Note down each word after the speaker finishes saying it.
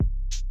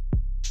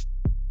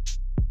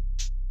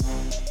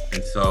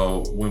And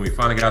so when we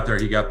finally got there,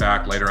 he got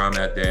back later on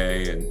that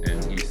day,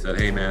 and he said,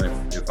 "Hey man,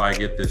 if I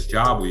get this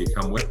job, will you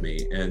come with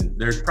me?" And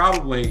there's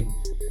probably,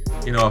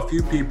 a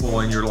few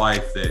people in your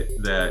life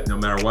that no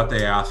matter what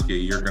they ask you,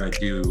 you're going to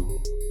do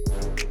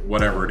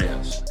whatever it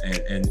is.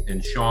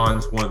 And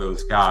Sean's one of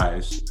those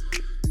guys.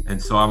 And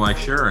so I'm like,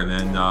 sure. And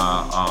then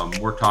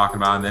we're talking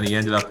about it. And then he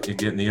ended up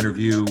getting the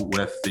interview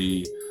with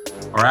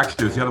or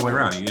actually it was the other way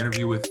around. He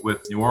interviewed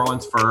with New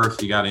Orleans first.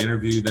 He got an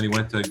interview. Then he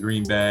went to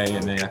Green Bay.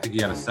 And then I think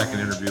he had a second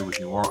interview with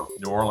New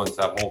Orleans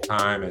that whole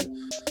time. And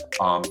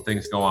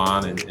things go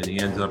on. And he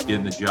ended up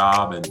getting the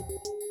job. And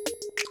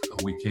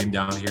we came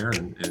down here.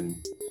 And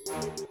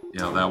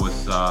that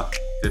was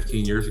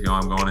 15 years ago.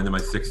 I'm going into my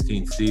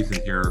 16th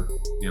season here,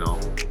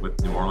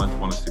 with New Orleans,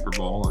 won a Super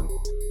Bowl. And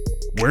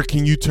where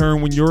can you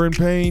turn when you're in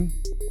pain?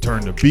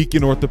 Turn to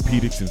Beacon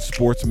Orthopedics and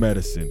Sports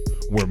Medicine,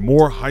 where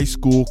more high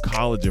school,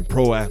 college, and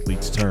pro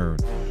athletes turn,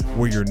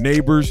 where your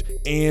neighbors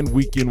and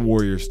weekend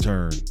warriors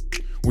turn,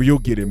 where you'll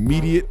get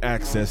immediate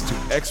access to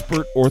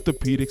expert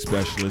orthopedic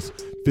specialists,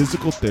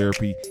 physical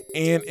therapy,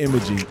 and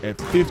imaging at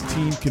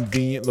 15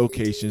 convenient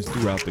locations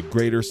throughout the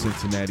greater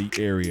Cincinnati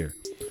area.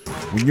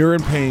 When you're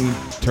in pain,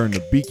 turn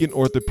to Beacon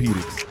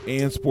Orthopedics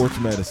and Sports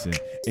Medicine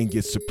and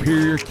get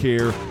superior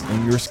care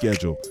on your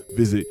schedule.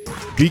 Visit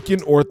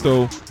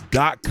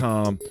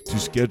beaconortho.com to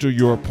schedule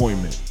your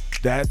appointment.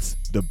 That's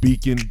the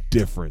Beacon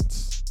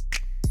difference.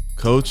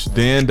 Coach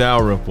Dan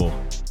Dalrymple,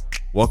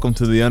 welcome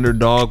to the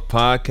Underdog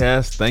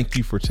Podcast. Thank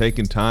you for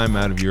taking time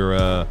out of your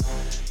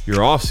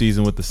off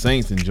season with the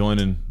Saints and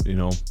joining,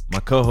 my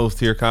co-host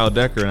here, Kyle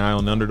Decker, and I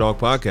on the Underdog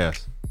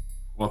Podcast.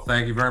 Well,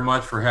 thank you very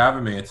much for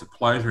having me. It's a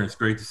pleasure. It's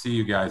great to see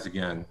you guys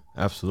again.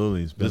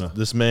 Absolutely. It's been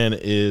this man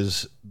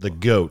is the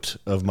GOAT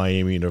of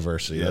Miami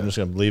University. Yeah. I'm just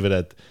going to leave it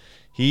at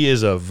he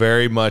is a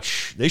very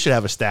much – they should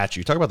have a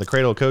statue. Talk about the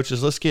cradle of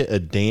coaches. Let's get a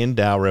Dan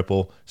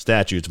Dalrymple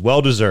statue. It's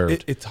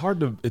well-deserved. It's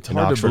hard to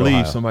Oxford, believe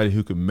Ohio. somebody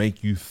who could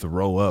make you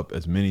throw up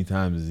as many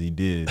times as he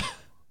did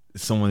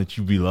is someone that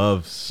you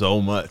beloved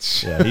so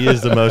much. Yeah, he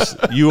is the most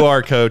 – you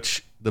are,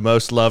 Coach – the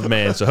most loved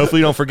man. So hopefully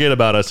you don't forget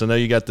about us. I know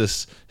you got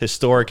this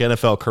historic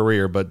NFL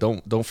career, but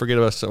don't forget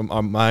about some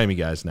Miami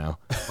guys now.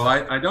 Well,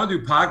 I don't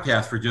do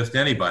podcasts for just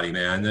anybody,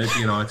 man.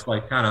 It's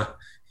like kind of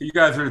you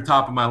guys are the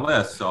top of my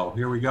list. So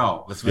here we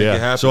go. Let's make it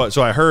happen.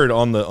 So I heard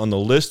on the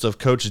list of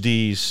Coach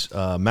D's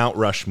Mount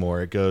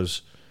Rushmore, it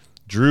goes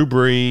Drew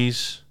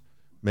Brees,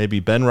 maybe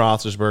Ben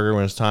Roethlisberger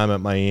when it's time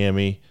at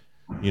Miami.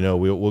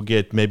 We'll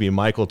get maybe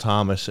Michael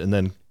Thomas and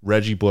then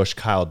Reggie Bush,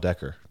 Kyle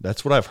Decker.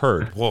 That's what I've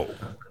heard. Whoa.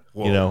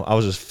 I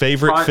was his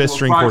favorite fifth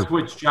string quarterback.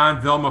 Switch John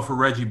Vilma for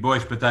Reggie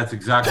Bush, but that's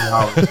exactly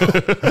how it was.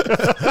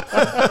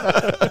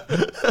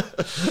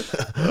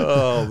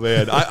 Oh,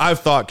 man. I've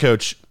thought,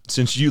 Coach,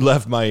 since you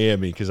left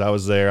Miami, because I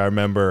was there, I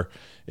remember,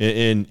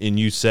 and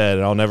you said,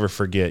 and I'll never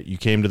forget, you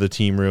came to the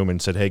team room and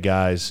said, hey,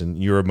 guys,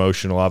 and you were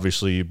emotional.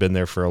 Obviously, you've been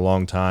there for a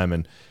long time,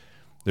 and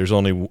there's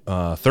only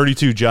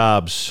 32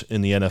 jobs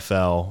in the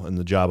NFL, and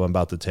the job I'm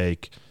about to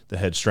take, the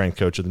head strength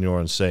coach of the New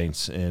Orleans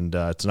Saints, and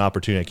it's an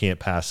opportunity I can't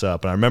pass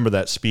up. And I remember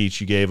that speech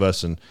you gave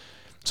us, and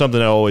something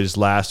that always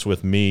lasts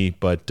with me.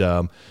 But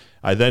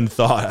I then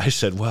thought, I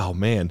said, wow,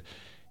 man,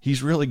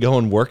 he's really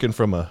working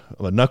from a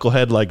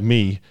knucklehead like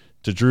me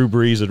to Drew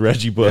Brees and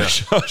Reggie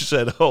Bush. Yeah. I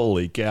said,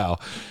 holy cow.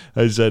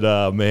 I said,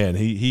 man,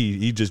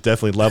 he just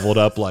definitely leveled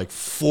up like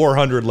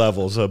 400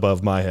 levels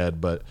above my head.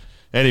 But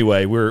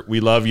anyway, we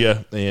love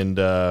you and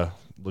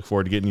look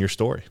forward to getting your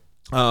story.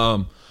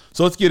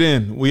 So let's get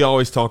in. We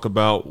always talk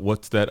about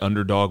what's that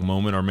underdog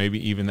moment or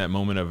maybe even that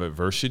moment of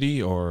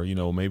adversity or,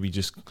 maybe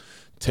just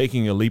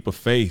taking a leap of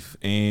faith.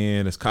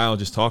 And as Kyle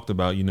just talked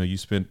about, you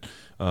spent,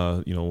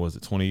 was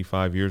it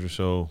 25 years or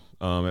so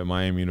at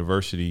Miami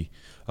University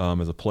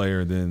as a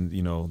player, then,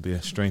 the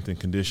strength and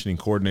conditioning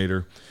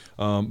coordinator.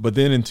 But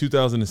then in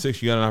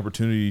 2006, you got an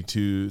opportunity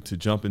to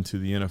jump into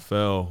the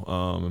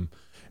NFL.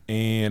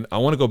 And I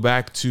want to go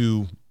back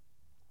to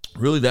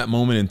really that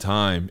moment in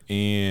time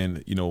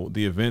and,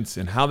 the events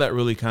and how that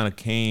really kind of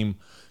came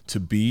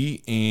to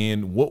be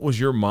and what was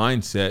your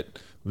mindset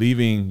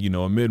leaving,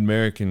 a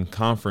Mid-American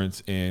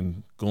conference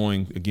and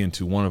going again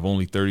to one of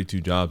only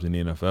 32 jobs in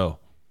the NFL?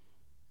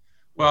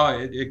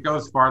 Well, it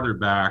goes farther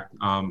back.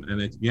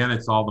 And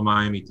it's all the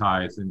Miami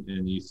ties and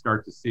you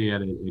start to see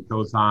it. It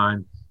goes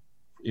on.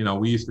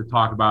 We used to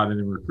talk about it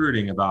in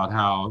recruiting about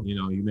how,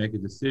 you make a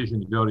decision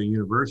to go to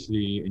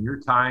university and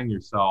you're tying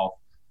yourself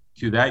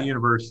to that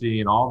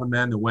university and all the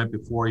men that went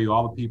before you,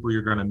 all the people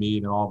you're going to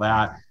meet and all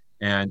that.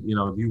 And, do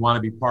you want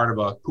to be part of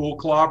a cool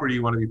club or do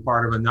you want to be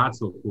part of a not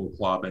so cool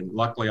club? And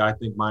luckily, I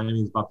think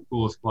Miami is about the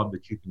coolest club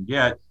that you can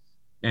get.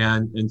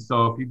 And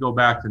so if you go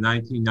back to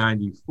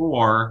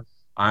 1994,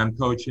 I'm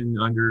coaching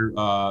under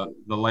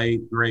the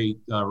late, great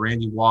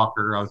Randy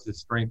Walker. I was his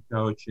strength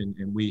coach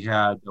and we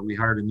hired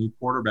a new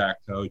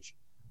quarterback coach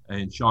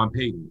and Sean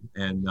Peyton.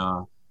 And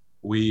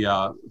we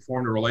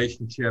formed a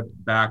relationship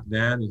back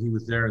then, and he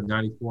was there in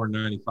 94 and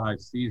 95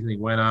 season. He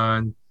went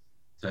on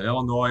to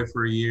Illinois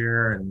for a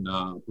year and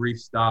brief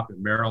stop at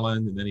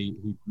Maryland. And then he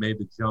made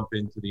the jump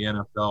into the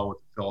NFL with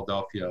the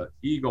Philadelphia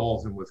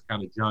Eagles and was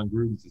kind of John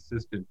Gruden's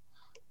assistant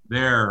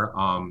there.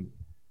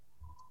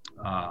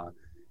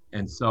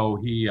 And so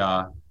he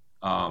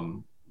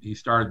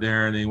started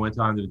there, and then he went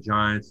on to the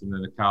Giants and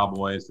then the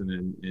Cowboys, and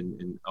then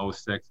in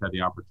 06 had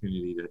the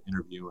opportunity to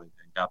interview and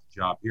got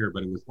the job here.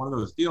 But it was one of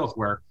those deals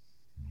where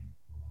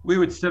we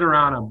would sit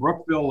around on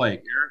Brookville Lake.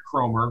 Aaron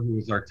Cromer, who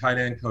was our tight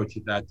end coach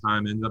at that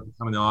time, ended up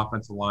becoming the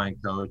offensive line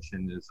coach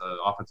and is an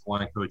offensive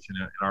line coach in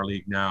our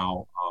league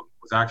now.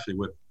 Was actually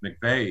with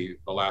McVay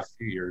the last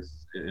few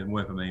years, isn't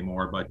with him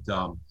anymore. But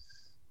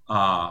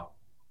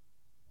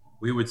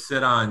we would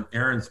sit on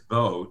Aaron's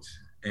boat,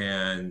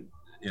 and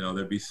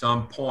there'd be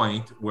some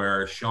point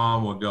where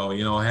Sean would go,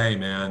 hey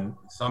man,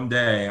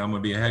 someday I'm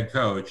going to be a head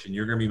coach, and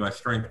you're going to be my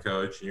strength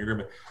coach, and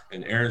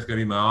Aaron's going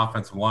to be my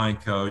offensive line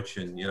coach,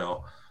 and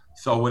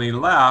So when he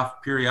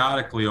left,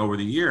 periodically over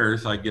the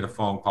years, I'd get a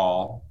phone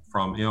call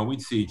from,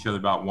 we'd see each other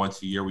about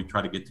once a year. We'd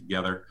try to get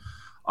together.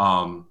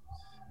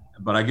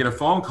 But I get a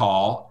phone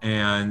call,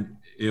 and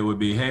it would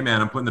be, hey,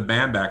 man, I'm putting the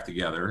band back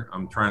together.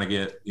 I'm trying to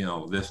get,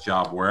 this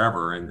job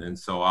wherever. And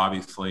so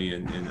obviously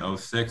in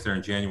 06, or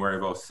in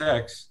January of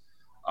 06,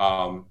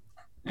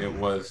 it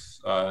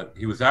was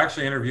he was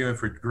actually interviewing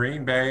for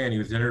Green Bay, and he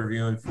was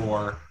interviewing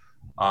for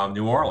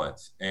New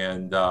Orleans.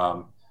 And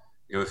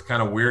it was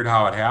kind of weird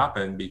how it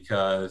happened,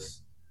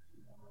 because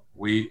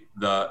the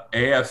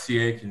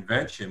AFCA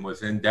convention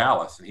was in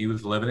Dallas, and he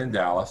was living in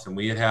Dallas, and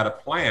we had a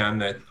plan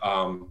that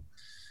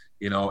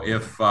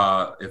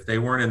if they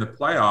weren't in the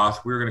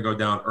playoffs, we were going to go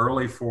down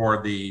early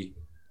for the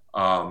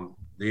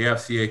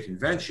AFCA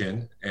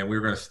convention, and we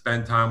were going to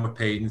spend time with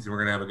Peyton's, and we're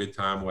going to have a good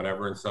time,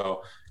 whatever. And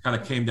so it kind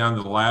of came down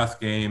to the last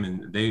game,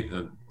 and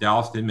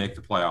Dallas didn't make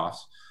the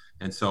playoffs,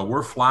 and so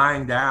we're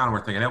flying down.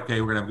 We're thinking, okay,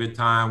 we're going to have a good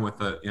time with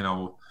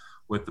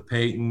the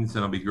Peytons, and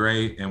it'll be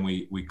great. And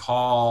we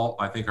call,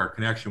 I think our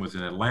connection was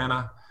in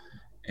Atlanta,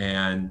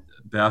 and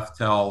Beth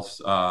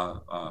tells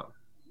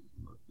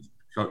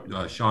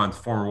Sean's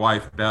former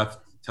wife, Beth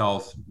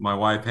tells my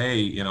wife,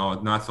 hey,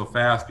 not so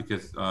fast,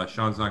 because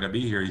Sean's not going to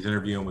be here. He's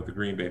interviewing with the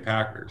Green Bay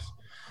Packers.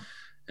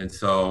 And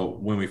so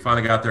when we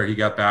finally got there, he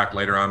got back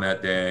later on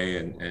that day,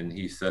 and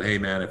he said, hey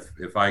man,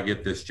 if I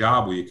get this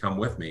job, will you come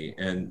with me?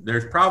 And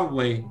there's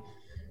probably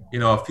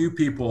a few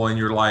people in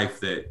your life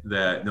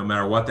that no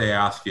matter what they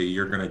ask you,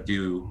 you're going to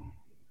do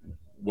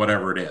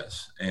whatever it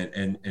is.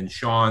 And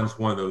Sean's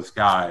one of those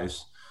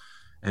guys.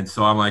 And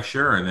so I'm like,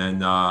 sure. And then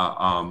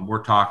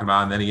we're talking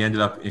about, and then he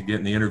ended up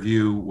getting the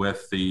interview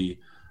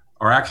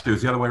or actually it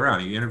was the other way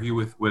around. He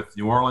interviewed with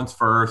New Orleans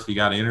first. He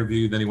got an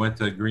interview, then he went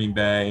to Green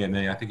Bay, and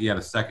then I think he had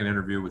a second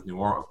interview with New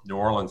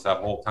Orleans that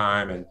whole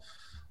time.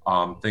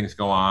 And things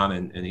go on,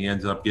 and he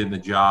ends up getting the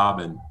job.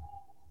 And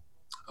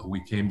we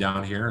came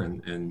down here,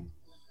 and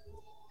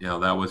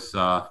that was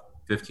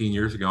 15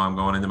 years ago. I'm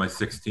going into my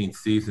 16th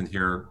season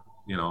here,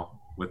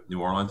 with New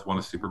Orleans, won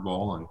a Super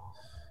Bowl, and,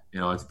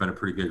 it's been a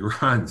pretty good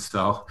run.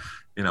 So,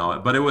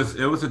 but it was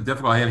a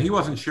difficult, and he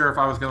wasn't sure if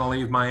I was going to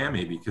leave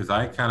Miami, because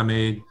I kind of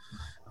made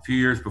a few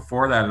years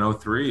before that in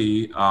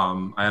 03,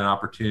 I had an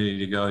opportunity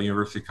to go to the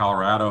University of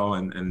Colorado,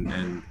 and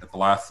at the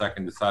last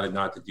second decided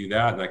not to do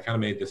that. And I kind of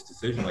made this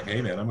decision like,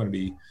 hey man, I'm going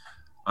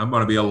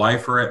to be a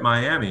lifer at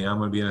Miami. I'm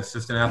going to be an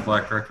assistant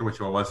athletic director,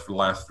 which I was for the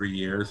last 3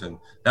 years. And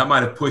that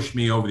might have pushed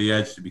me over the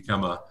edge to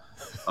become a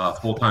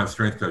full-time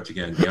strength coach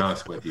again, to be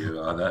honest with you.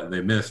 The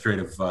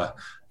administrative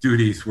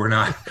duties were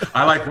not –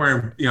 I like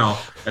wearing,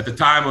 at the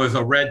time it was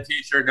a red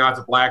T-shirt. Now it's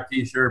a black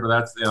T-shirt, but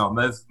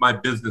that's my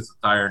business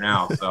attire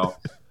now. So,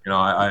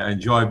 I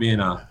enjoy being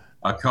a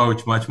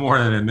coach much more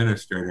than an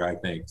administrator, I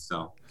think.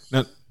 So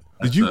now,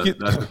 that's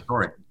the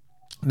story.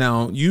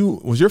 Now,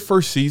 was your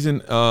first season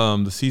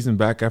the season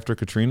back after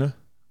Katrina?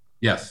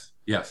 Yes.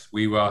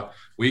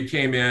 We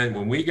came in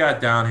when we got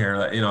down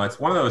here. It's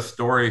one of those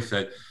stories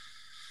that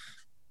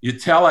you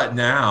tell it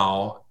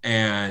now,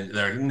 and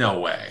there's no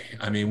way.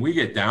 I mean, we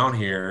get down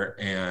here,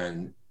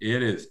 and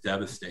it is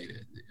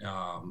devastated.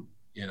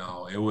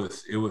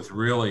 It was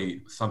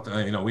really something.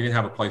 We didn't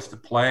have a place to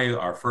play.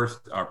 Our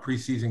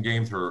preseason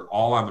games were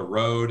all on the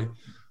road.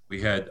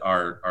 We had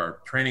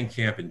our training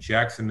camp in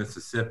Jackson,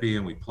 Mississippi,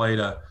 and we played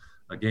a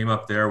game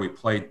up there. We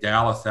played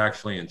Dallas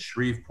actually in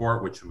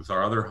Shreveport, which was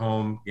our other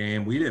home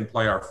game. We didn't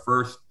play our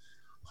first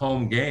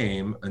home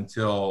game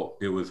until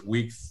it was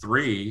week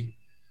 3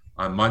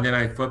 on Monday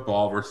Night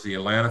Football versus the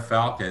Atlanta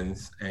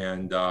Falcons.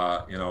 And,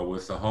 it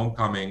was the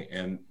homecoming,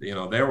 and, they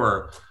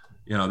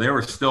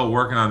were still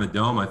working on the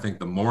dome, I think,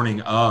 the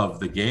morning of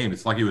the game.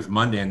 It's like it was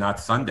Monday and not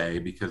Sunday,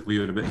 because we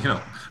would have been,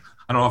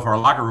 I don't know if our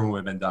locker room would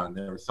have been done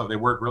there. So they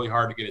worked really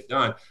hard to get it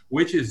done,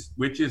 which is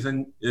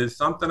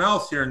something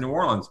else here in New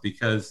Orleans,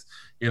 because,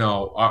 in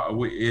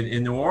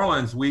New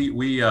Orleans,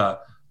 we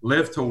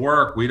live to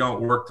work. We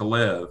don't work to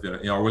live, we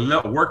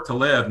work to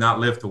live, not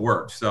live to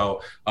work.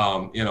 So,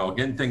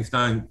 getting things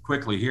done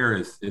quickly here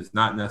is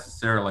not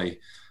necessarily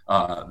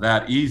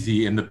that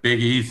easy in the Big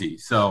Easy.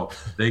 So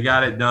they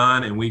got it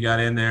done, and we got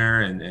in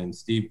there, and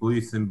Steve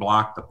Gleason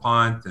blocked the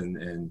punt,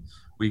 and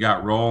we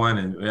got rolling,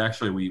 and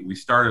we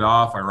started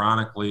off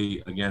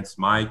ironically against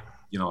my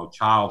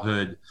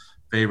childhood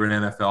favorite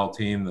NFL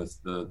team,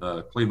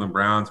 the Cleveland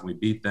Browns, and we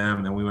beat them.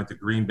 And then we went to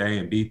Green Bay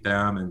and beat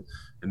them, and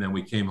then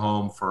we came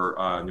home for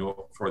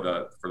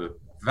the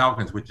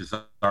Falcons, which is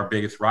our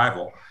biggest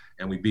rival,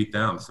 and we beat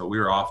them. So we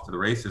were off to the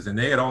races. And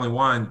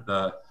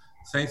the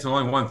Saints had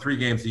only won 3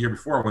 games the year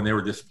before when they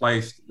were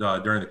displaced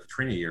during the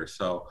Katrina year.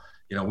 So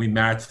we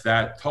matched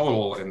that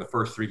total in the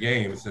first 3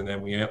 games, and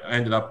then we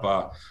ended up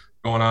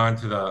going on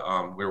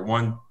to we were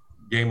 1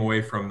 game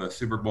away from the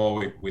Super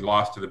Bowl. We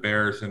lost to the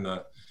Bears in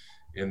the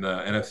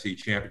NFC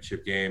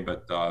Championship game,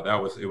 but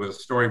it was a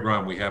storied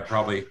run. We had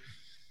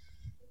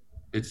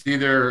it's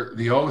either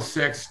the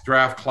 06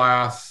 draft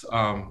class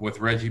with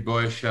Reggie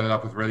Bush, ended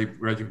up with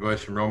Reggie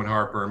Bush and Roman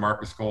Harper and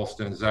Marcus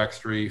Colston, Zach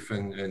Strief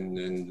and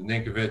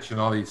Ninkovich and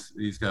all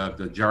these guys.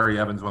 Jari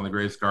Evans, one of the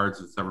greatest guards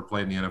that's ever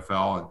played in the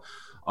NFL,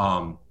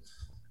 and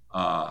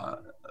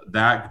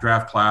that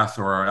draft class,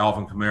 or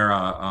Alvin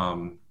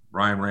Kamara,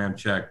 Ryan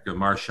Ramczyk,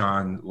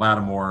 Marshawn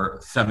Lattimore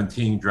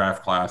 17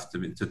 draft class to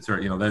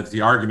that's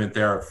the argument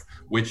there of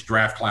which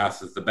draft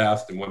class is the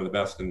best and one of the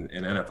best in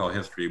NFL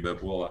history. But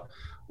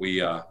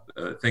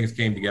things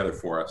came together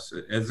for us,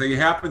 as they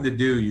happen to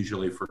do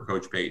usually for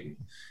Coach Peyton.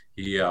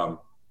 He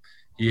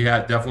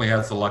definitely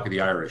has the luck of the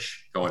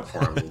Irish going for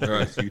him.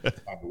 It's to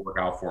work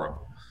out for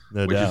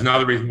him, which is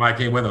another reason why I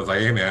came with him. I was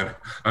like, hey man,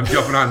 I'm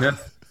jumping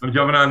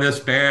on this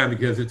band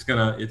because it's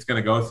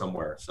gonna go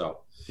somewhere.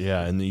 So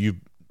yeah, and you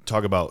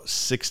talk about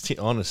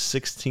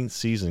 16th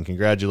season.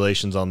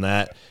 Congratulations on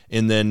that.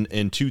 And then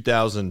in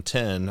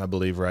 2010, I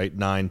believe, right,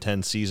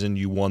 9-10 season,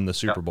 you won the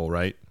Super Bowl,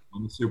 right?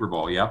 Won the Super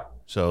Bowl, yep.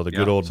 So the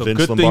good old Vince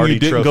good Lombardi thing you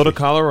didn't trophy. go to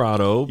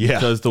Colorado,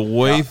 because the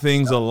way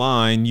things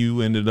align,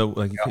 you ended up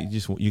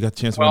you got a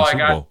chance to win the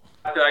Super Bowl.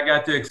 I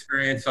got to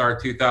experience our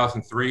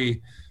 2003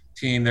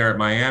 team there at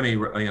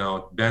Miami.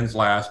 Ben's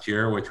last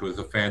year, which was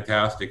a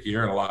fantastic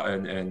year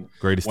and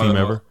greatest one team of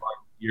the ever. most fun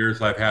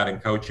years I've had in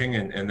coaching,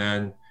 and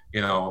then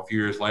a few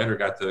years later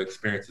got to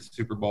experience the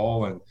Super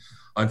Bowl, and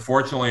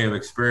unfortunately I've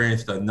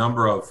experienced a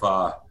number of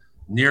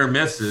near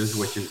misses,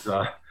 which is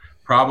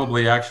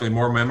probably actually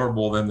more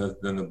memorable than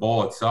the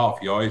bowl itself.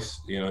 You always,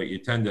 you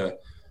tend to,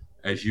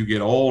 as you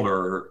get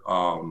older,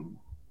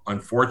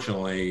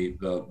 unfortunately,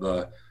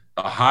 the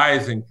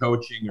highs in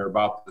coaching are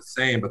about the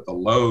same, but the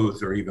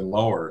lows are even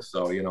lower.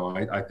 So,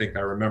 I think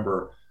I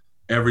remember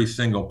every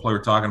single player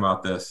talking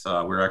about this.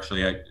 We're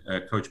actually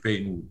at Coach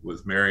Peyton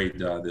was married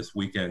this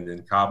weekend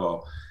in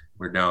Cabo.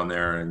 We're down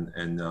there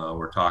and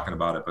we're talking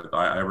about it. But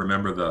I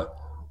remember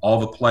all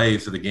the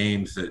plays of the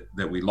games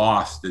that we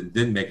lost and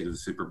didn't make it to the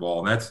Super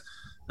Bowl. And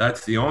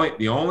that's the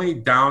only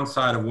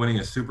downside of winning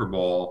a Super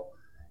Bowl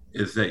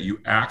is that you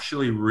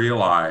actually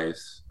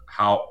realize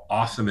how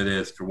awesome it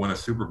is to win a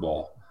Super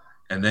Bowl.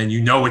 And then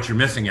what you're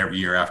missing every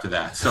year after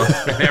that. So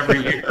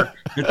every year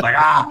it's like,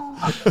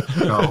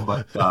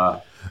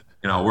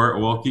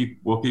 we'll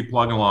keep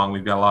plugging along.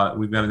 We've got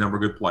a number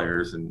of good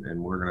players,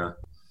 and we're gonna,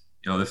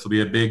 this will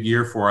be a big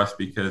year for us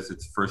because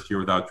it's the first year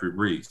without Drew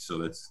Brees.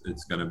 So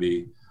it's going to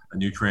be a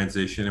new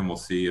transition, and we'll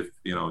see if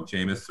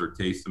Jameis or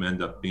Taysom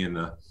end up being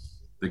the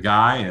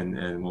guy,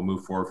 and we'll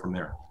move forward from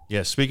there.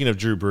 Yeah, speaking of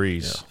Drew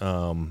Brees,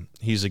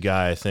 he's a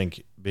guy I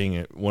think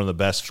being one of the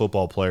best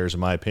football players,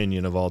 in my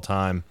opinion, of all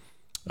time.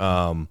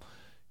 Can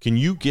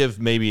you give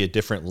maybe a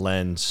different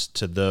lens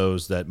to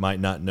those that might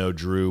not know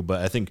Drew?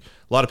 But I think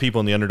a lot of people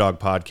in the Underdog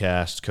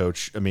podcast,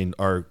 Coach,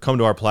 are come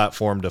to our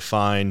platform to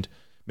find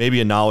maybe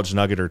a knowledge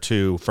nugget or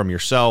two from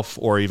yourself,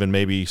 or even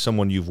maybe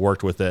someone you've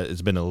worked with that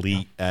has been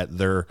elite at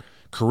their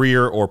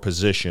career or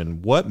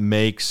position. What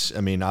makes,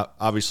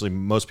 obviously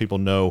most people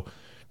know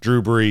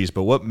Drew Brees,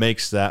 but what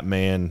makes that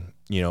man,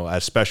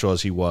 as special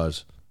as he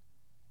was?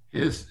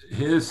 His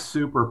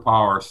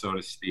superpower, so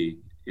to speak,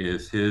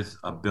 is his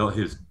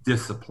ability, his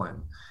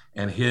discipline,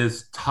 and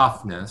his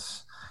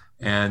toughness,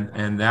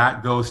 and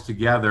that goes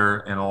together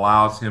and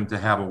allows him to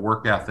have a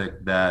work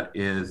ethic that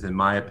is, in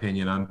my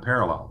opinion,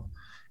 unparalleled.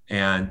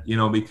 And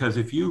because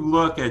if you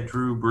look at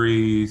Drew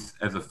Brees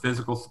as a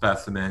physical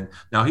specimen,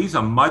 now he's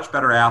a much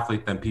better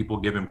athlete than people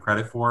give him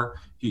credit for.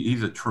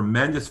 He's a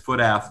tremendous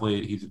foot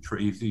athlete.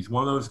 He's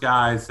one of those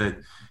guys that,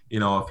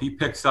 if he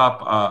picks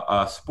up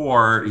a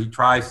sport, he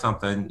tries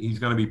something, he's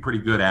going to be pretty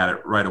good at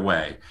it right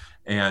away.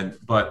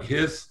 But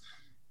he's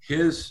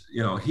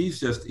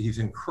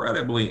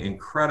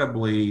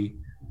incredibly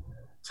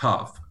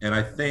tough. And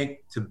I think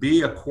to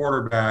be a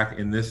quarterback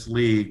in this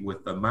league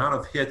with the amount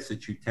of hits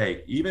that you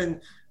take,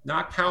 even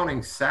not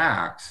counting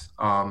sacks,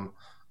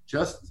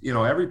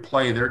 every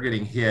play they're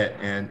getting hit,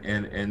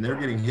 and they're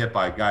getting hit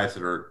by guys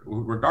that are,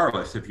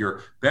 regardless if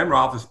you're Ben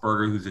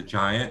Roethlisberger, who's a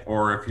giant,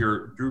 or if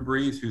you're Drew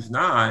Brees, who's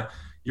not,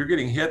 you're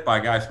getting hit by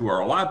guys who are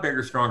a lot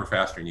bigger, stronger,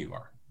 faster than you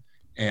are.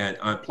 And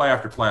on play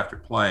after play after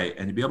play,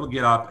 and to be able to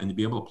get up and to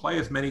be able to play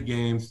as many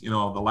games, the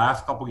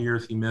last couple of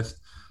years he missed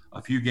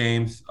a few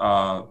games,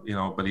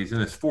 but he's in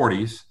his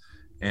 40s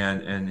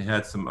and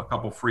had a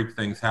couple freak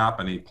things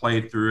happen. He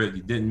played through it. He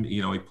didn't,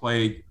 he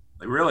played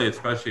really,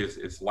 especially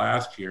his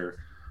last year,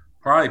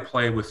 probably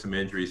played with some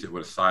injuries that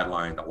would have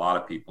sidelined a lot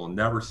of people.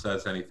 Never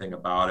says anything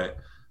about it.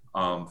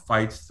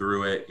 Fights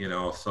through it,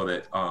 so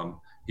that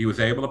he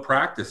was able to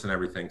practice and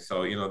everything.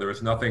 So, there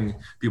was nothing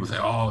people say,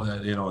 oh,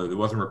 that, it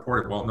wasn't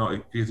reported. Well,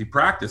 no, because he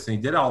practiced and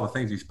he did all the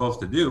things he's supposed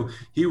to do.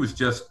 He was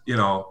just,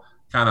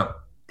 kind of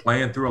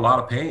playing through a lot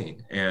of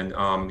pain, and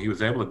he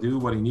was able to do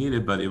what he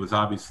needed, but it was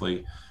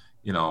obviously,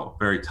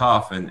 very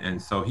tough.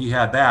 And so he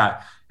had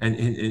that. And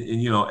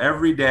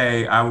every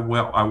day I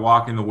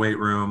walk in the weight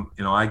room,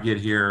 I get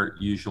here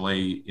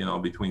usually,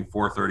 between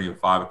 4:30 and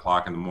 5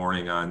 o'clock in the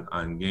morning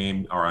on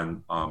game or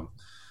on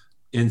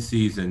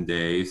in-season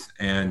days.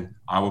 And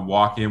I would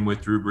walk in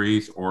with Drew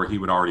Brees, or he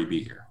would already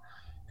be here,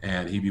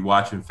 and he'd be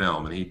watching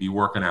film and he'd be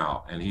working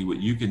out, and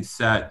you can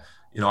set,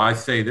 I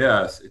say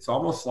this, it's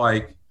almost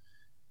like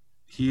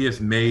he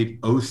has made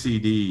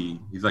OCD.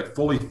 He's like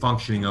fully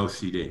functioning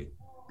OCD,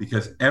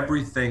 because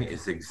everything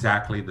is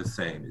exactly the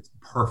same. It's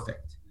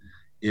perfect.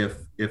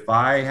 If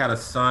I had a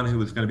son who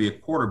was going to be a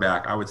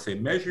quarterback, I would say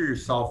measure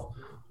yourself,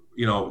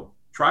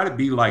 try to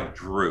be like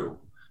Drew,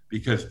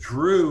 because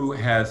Drew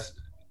has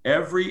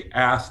every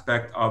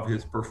aspect of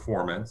his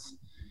performance.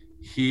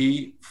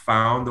 He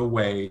found a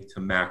way to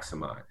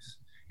maximize.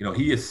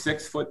 He is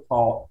 6 foot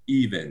tall,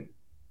 even.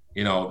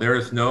 There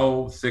is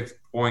no 6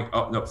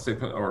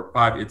 or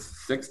 5.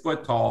 It's 6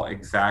 foot tall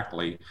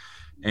exactly,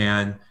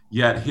 and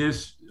yet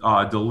his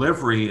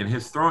delivery and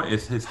his throwing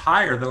is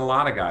higher than a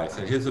lot of guys,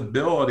 and his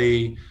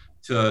ability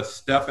to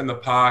step in the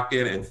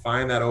pocket and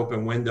find that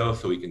open window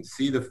so he can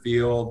see the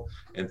field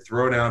and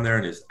throw down there,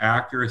 and his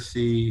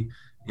accuracy,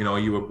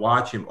 you would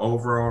watch him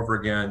over and over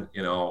again.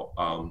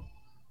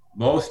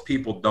 Most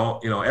people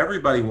don't,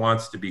 everybody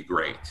wants to be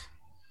great,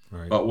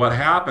 right? But what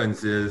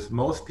happens is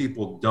most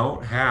people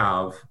don't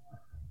have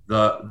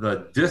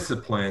the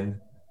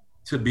discipline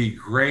to be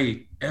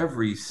great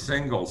every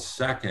single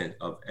second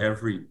of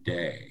every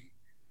day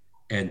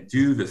and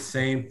do the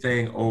same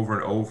thing over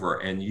and over.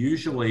 And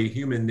usually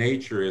human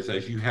nature is,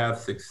 as you have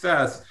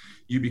success,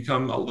 you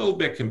become a little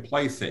bit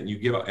complacent. You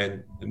give up.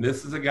 And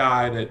this is a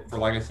guy that,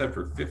 like I said,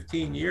 for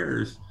 15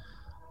 years,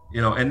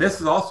 and this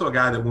is also a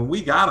guy that when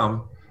we got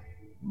him,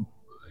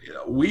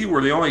 we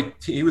were the only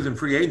team, he was in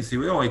free agency.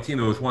 We were the only team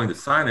that was willing to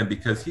sign him,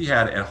 because he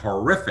had a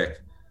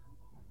horrific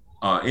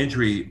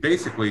injury.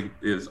 Basically,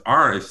 his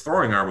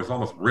throwing arm was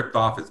almost ripped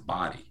off his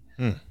body.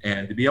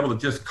 And to be able to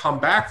just come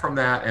back from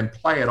that and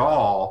play it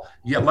all,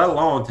 yet let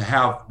alone to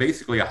have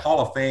basically a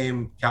Hall of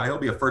Fame, he'll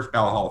be a first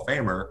ballot Hall of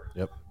Famer.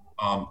 Yep.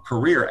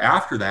 Career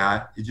after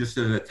that, it just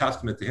is a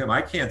testament to him.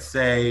 I can't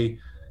say,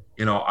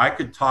 I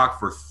could talk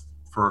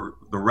for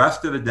the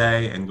rest of the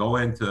day and go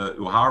into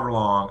however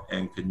long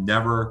and could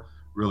never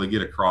really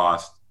get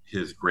across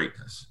his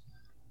greatness.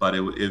 But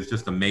it was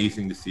just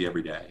amazing to see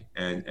every day.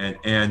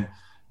 And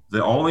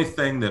the only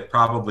thing that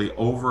probably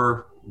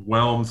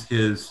overwhelms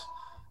his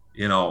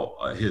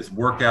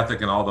work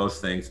ethic and all those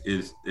things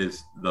is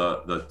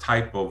the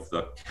type of,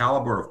 the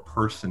caliber of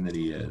person that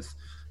he is,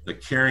 the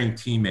caring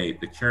teammate,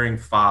 the caring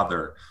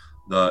father,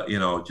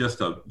 just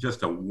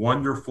a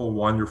wonderful,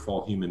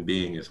 wonderful human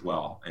being as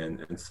well.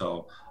 And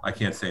so I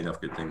can't say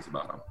enough good things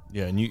about him.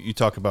 Yeah. And you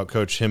talk about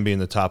Coach, him being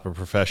the top of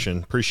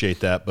profession. Appreciate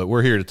that. But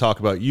we're here to talk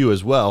about you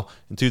as well.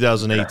 In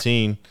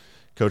 2018,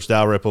 Coach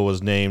Dalrymple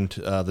was named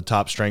the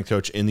top strength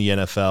coach in the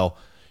NFL.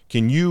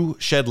 Can you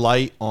shed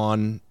light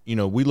on,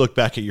 we look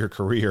back at your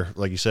career,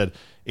 like you said,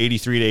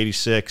 83 to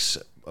 86,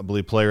 I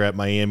believe player at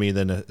Miami,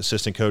 then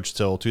assistant coach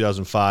till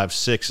 2005,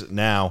 6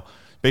 now.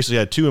 Basically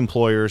had 2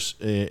 employers,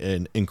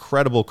 an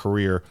incredible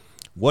career.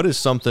 What is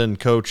something,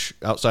 Coach,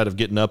 outside of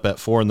getting up at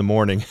 4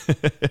 a.m,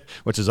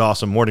 which is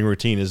awesome, morning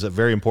routine is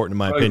very important in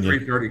my opinion.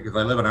 3:30 because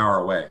I live an hour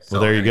away. So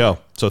well, there you go.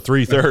 So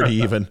 3:30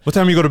 even. What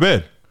time do you go to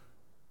bed?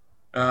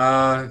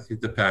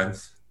 It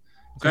depends.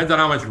 Depends on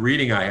how much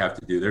reading I have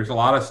to do. There's a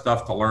lot of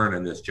stuff to learn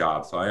in this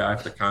job, so I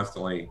have to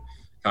constantly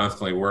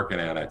working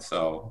at it.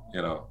 So,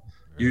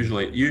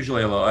 usually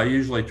I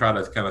usually try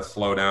to kind of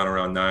slow down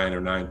around 9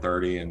 or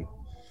 9:30, and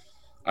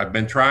I've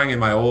been trying in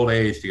my old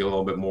age to get a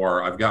little bit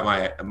more. I've got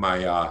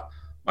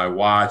my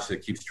watch that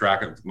keeps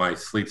track of my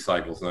sleep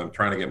cycles, and I'm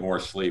trying to get more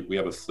sleep. We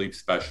have a sleep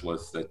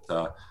specialist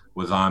that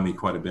was on me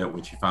quite a bit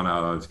when she found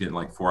out I was getting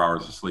like 4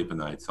 hours of sleep a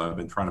night. So I've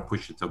been trying to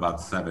push it to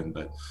about 7,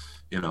 but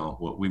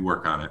we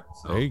work on it.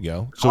 So there you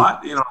go. So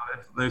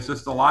there's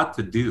just a lot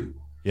to do.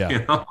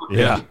 Yeah.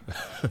 Yeah.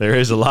 There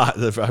is a lot.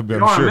 I'm you don't sure.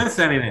 want to miss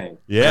anything.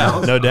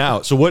 Yeah, no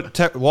doubt. So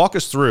walk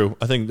us through.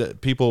 I think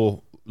that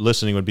people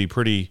listening would be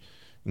pretty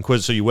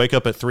inquisitive. So you wake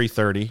up at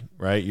 3:30,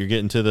 right? You're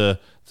getting to the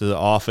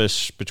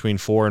office between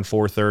 4 and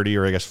 4:30,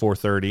 or I guess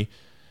 4:30.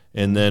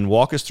 And then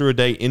walk us through a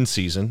day in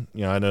season.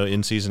 I know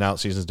in season, out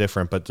season is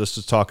different, but just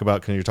to talk about,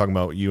 because you're talking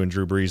about you and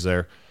Drew Brees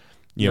there,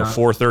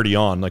 4:30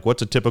 on, like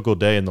what's a typical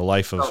day in the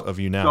life of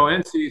you now? So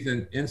in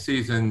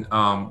season,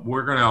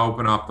 we're going to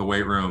open up the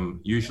weight room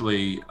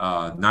usually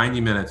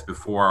 90 minutes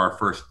before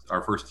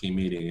our first team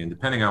meeting. And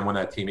depending on when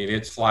that team meeting,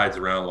 it slides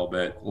around a little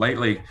bit.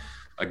 Lately,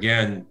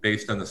 again,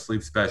 based on the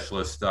sleep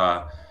specialist,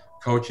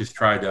 coaches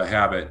tried to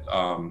have it,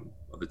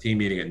 the team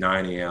meeting at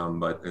 9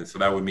 a.m. And so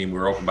that would mean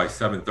we're open by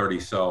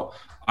 7:30. So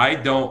I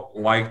don't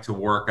like to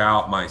work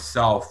out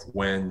myself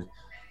when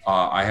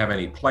I have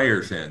any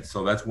players in.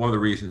 So that's one of the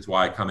reasons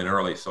why I come in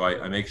early. So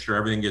I make sure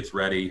everything gets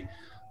ready.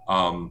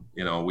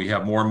 We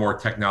have more and more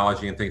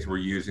technology and things we're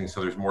using.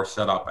 So there's more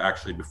setup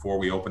actually before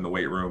we open the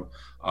weight room.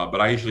 But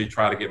I usually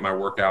try to get my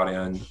workout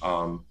in.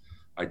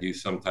 I do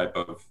some type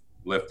of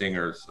lifting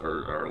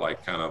or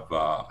like kind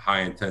of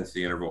high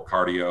intensity interval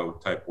cardio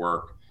type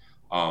work,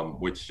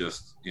 which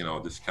just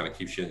kind of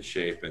keeps you in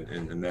shape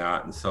and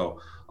that. And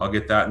so I'll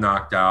get that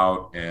knocked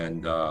out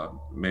and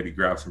maybe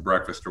grab some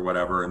breakfast or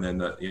whatever. And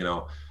then,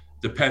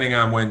 depending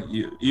on when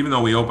even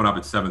though we open up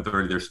at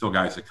 7:30, there's still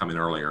guys that come in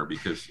earlier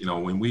because,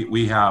 when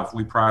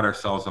we pride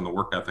ourselves on the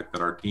work ethic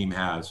that our team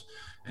has.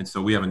 And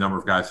so we have a number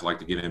of guys that like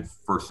to get in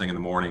first thing in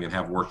the morning and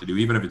have work to do,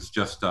 even if it's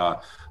just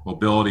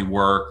mobility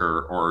work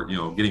or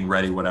getting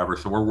ready, whatever.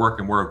 So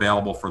we're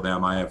available for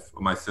them. I have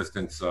my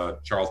assistants,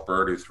 Charles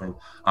Bird, who's from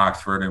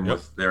Oxford and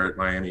was there at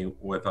Miami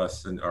with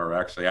us, or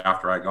actually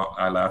after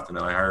I left, and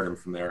then I hired him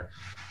from there,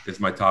 is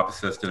my top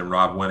assistant. And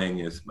Rob Winning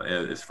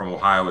is from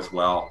Ohio as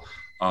well.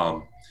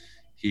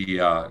 He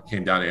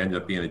came down and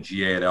ended up being a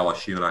GA at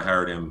LSU, and I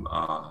hired him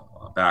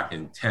back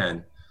in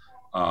 10.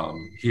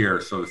 Here.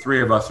 So the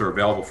three of us are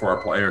available for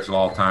our players at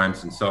all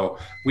times. And so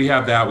we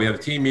have that. We have a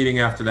team meeting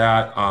after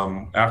that.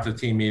 After the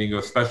team meeting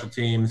goes special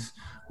teams.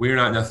 We're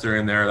not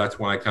necessarily in there. That's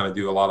when I kind of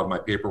do a lot of my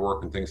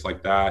paperwork and things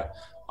like that.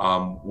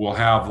 We'll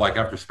have, like,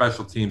 after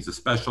special teams, the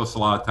specialists a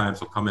lot of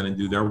times will come in and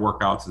do their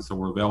workouts. And so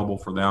we're available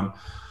for them.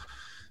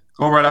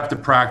 Go right after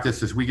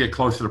practice. As we get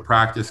closer to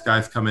practice,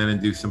 guys come in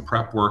and do some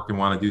prep work and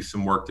want to do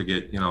some work to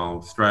get,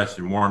 stretched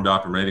and warmed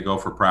up and ready to go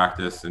for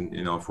practice. And,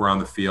 if we're on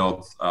the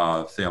field,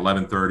 say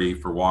 11:30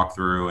 for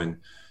walkthrough, and,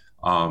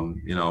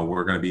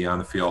 we're going to be on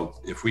the field.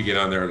 If we get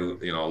on there,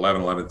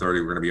 11:30,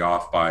 we're going to be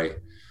off by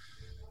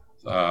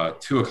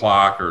 2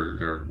 o'clock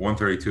or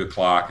 1:30, 2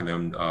 o'clock. And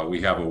then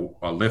we have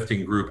a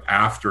lifting group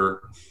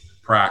after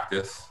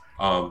practice.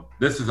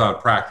 This is on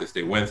practice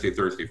day, Wednesday,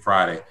 Thursday,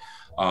 Friday.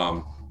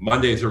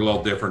 Mondays are a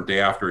little different. Day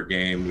after a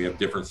game, we have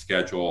different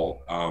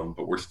schedule,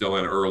 but we're still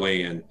in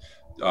early. And,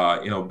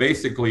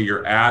 basically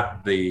you're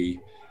at the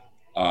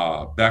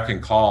beck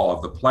and call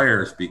of the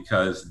players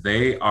because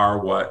they're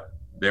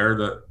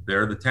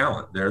the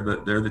talent. They're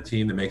the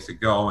team that makes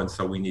it go. And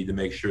so we need to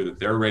make sure that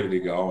they're ready to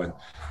go. And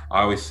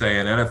I always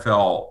say an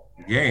NFL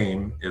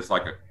game is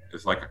like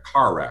a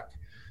car wreck.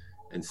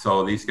 And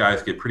so these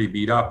guys get pretty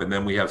beat up, and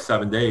then we have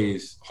 7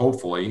 days,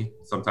 hopefully,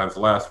 sometimes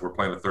less. We're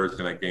playing a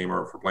Thursday night game,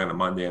 or if we're playing a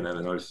Monday and then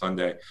another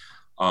Sunday,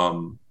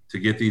 to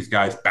get these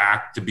guys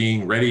back to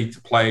being ready to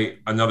play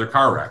another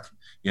car wreck.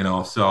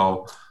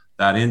 So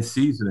that in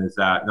season is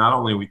that not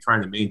only are we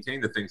trying to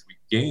maintain the things we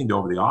gained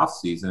over the off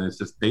season, it's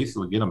just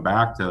basically get them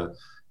back to,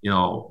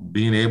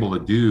 being able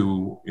to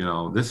do,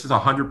 this is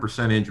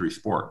 100% injury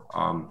sport.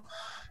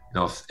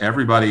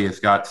 Everybody has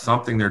got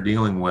something they're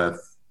dealing with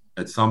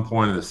at some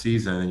point of the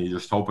season, and you're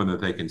just hoping that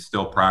they can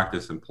still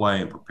practice and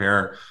play and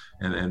prepare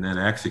and then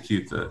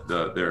execute to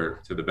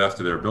the best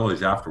of their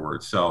abilities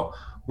afterwards. So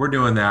we're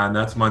doing that, and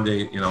that's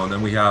Monday, and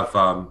then we have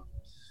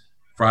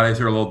Fridays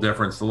are a little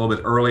different. It's a little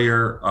bit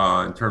earlier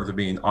in terms of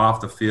being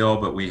off the field,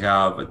 but we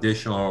have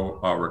additional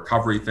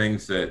recovery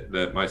things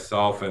that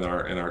myself and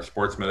our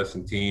sports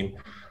medicine team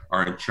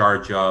are in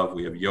charge of.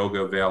 We have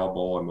yoga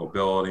available and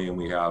mobility, and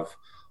we have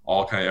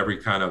every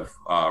kind of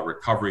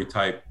recovery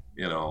type,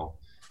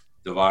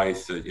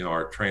 device that,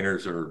 our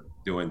trainers are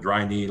doing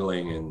dry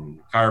needling and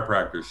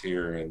chiropractors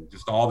here and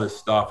just all this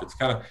stuff. It's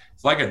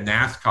like a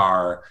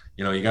NASCAR,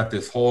 you got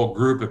this whole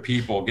group of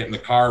people getting the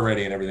car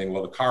ready and everything.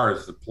 Well, the car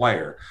is the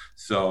player.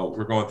 So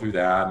we're going through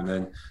that. And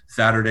then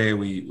Saturday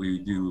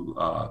we do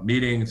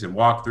meetings and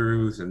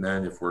walkthroughs. And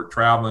then if we're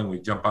traveling, we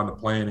jump on the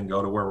plane and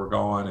go to where we're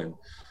going,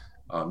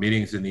 and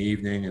meetings in the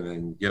evening, and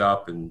then get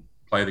up and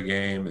play the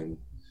game. And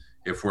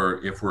if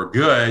we're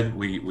good,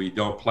 we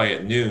don't play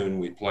at noon.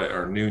 We play,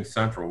 or noon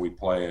central. We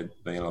play at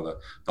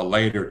the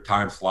later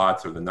time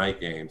slots or the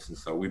night games. And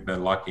so we've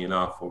been lucky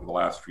enough over the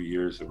last few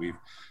years that we've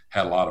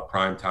had a lot of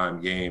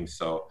primetime games.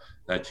 So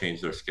that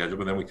changed their schedule.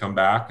 But then we come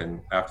back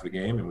and after the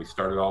game and we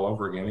start it all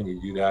over again. And you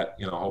do that,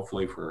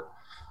 hopefully for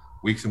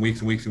weeks and weeks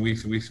and weeks and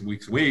weeks and weeks and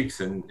weeks and weeks,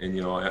 and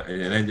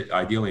end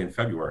ideally in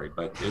February.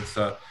 But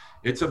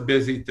it's a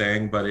busy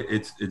thing, but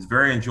it's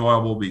very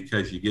enjoyable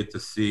because you get to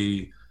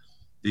see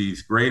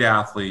these great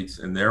athletes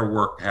and their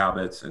work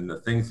habits and the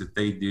things that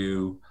they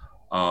do,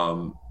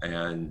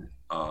 and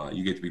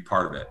you get to be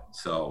part of it.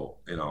 So,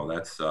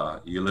 that's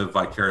you live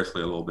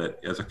vicariously a little bit.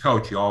 As a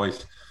coach,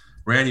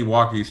 Randy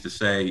Walker used to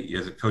say,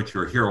 as a coach,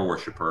 you're a hero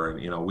worshiper.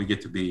 And, we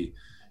get to be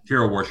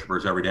hero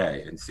worshipers every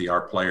day and see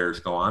our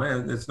players go on.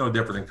 And it's no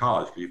different than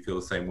college, because you feel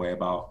the same way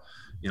about,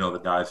 the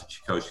guys that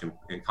you coach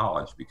in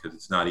college, because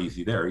it's not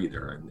easy there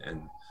either.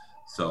 And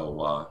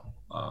so,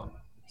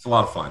 it's a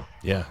lot of fun.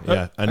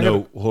 Yeah. I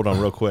know. Hold on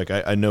real quick.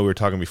 I know we were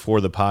talking before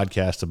the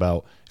podcast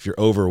about if you're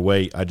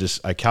overweight.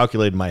 I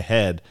calculated in my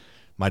head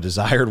my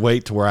desired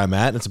weight to where I'm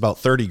at, and it's about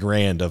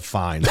 $30,000 of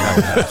fines.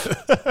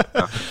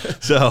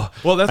 So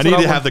well, that's I need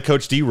what to have the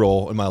Coach D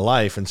role in my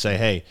life and say,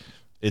 hey,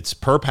 it's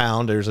per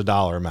pound. There's a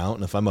dollar amount,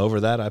 and if I'm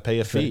over that, I pay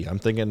a fee. I'm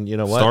thinking, you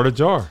know what? Start a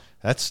jar.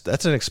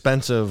 That's an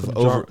expensive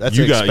out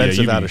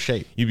of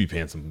shape. He'd be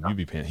paying some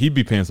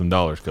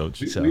dollars,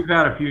 Coach. We've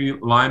had a few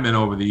linemen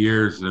over the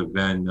years that have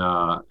been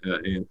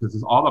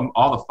because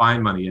all the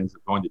fine money ends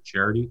up going to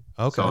charity.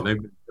 Okay. So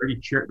they've been very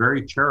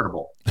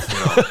charitable.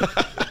 So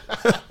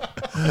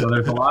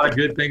there's a lot of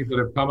good things that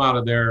have come out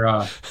of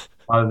their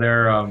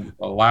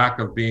lack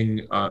of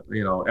being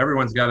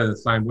everyone's got an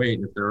assigned weight,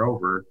 and if they're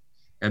over,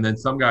 and then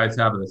some guys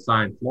have an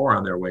assigned floor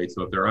on their weight,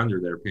 so if they're under,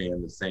 they're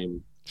paying the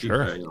same.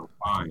 Sure.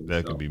 Fine.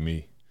 That could be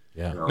me.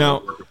 Yeah.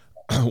 Now,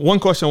 one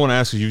question I want to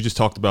ask is, you just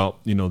talked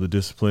about, the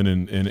discipline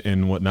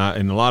and whatnot.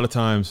 And a lot of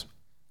times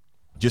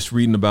just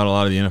reading about a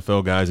lot of the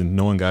NFL guys and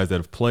knowing guys that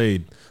have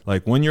played,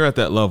 like when you're at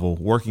that level,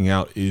 working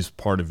out is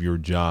part of your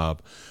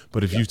job.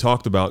 But if you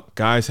talked about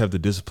guys have the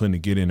discipline to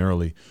get in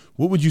early,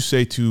 what would you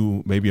say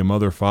to maybe a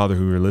mother or father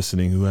who are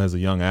listening, who has a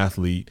young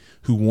athlete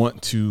who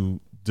want to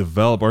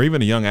develop, or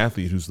even a young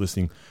athlete who's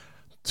listening,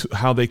 to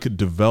how they could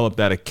develop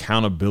that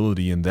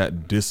accountability and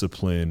that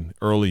discipline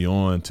early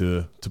on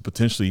to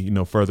potentially,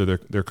 further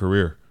their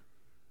career?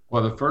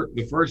 Well,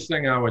 the first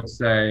thing I would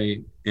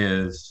say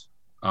is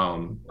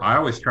I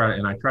always try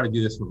to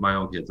do this with my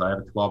own kids. I have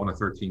a 12 and a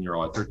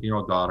 13-year-old. A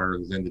 13-year-old daughter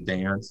who's into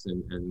dance,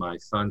 and my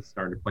son's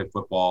starting to play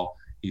football.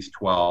 He's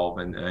 12,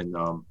 and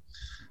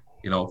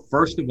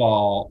first of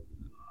all,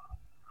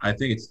 I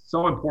think it's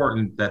so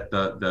important that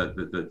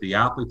the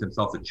athlete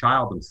themselves, the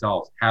child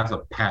themselves, has a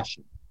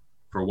passion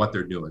for what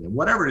they're doing, and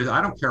whatever it is.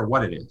 I don't care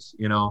what it is.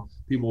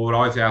 People would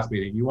always ask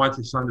me, "You want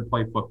your son to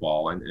play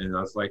football?" And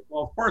I was like,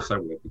 "Well, of course I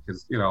would,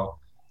 because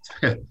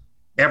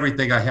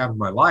everything I have in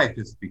my life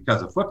is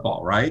because of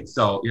football, right?"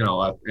 So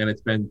and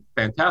it's been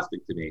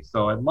fantastic to me.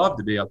 So I'd love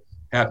to be able to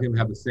have him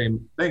have the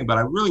same thing, but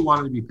I really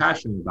wanted to be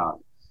passionate about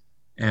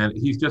it. And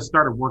he's just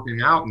started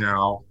working out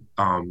now,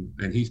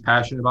 and he's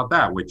passionate about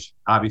that, which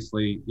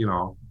obviously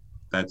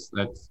that's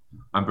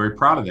I'm very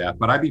proud of that.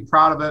 But I'd be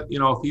proud of it,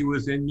 if he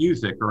was in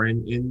music or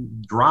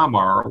in drama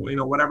or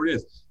whatever it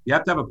is. You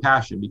have to have a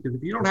passion, because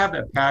if you don't have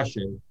that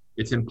passion,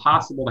 it's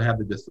impossible to have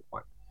the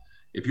discipline.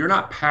 If you're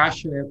not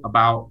passionate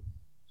about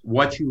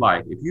what you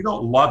like, if you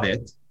don't love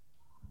it,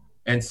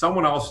 and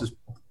someone else is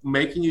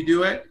making you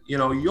do it,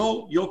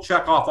 you'll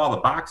check off all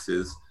the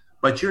boxes,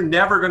 but you're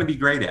never going to be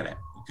great at it,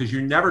 because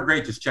you're never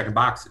great just checking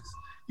boxes.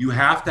 You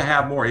have to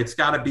have more. It's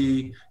got to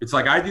be, it's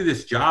like I do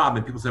this job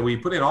and people say, well, you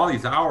put in all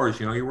these hours,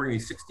 you're working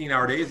these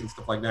 16-hour days and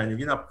stuff like that, and you're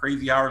getting up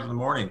crazy hours in the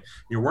morning, and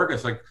you're working.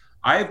 It's like,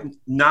 I have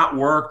not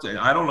worked,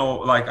 I don't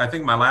know, I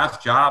think my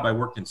last job, I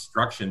worked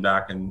construction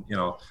back in,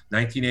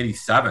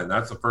 1987.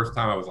 That's the first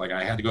time I was like,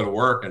 I had to go to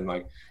work, and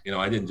I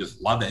didn't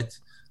just love it.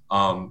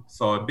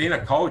 So being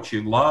a coach,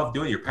 you love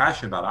doing it, you're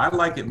passionate about it. I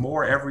like it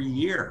more every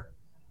year,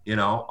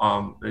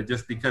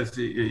 just because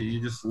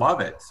you just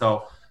love it.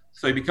 So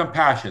you become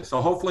passionate.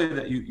 So hopefully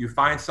that you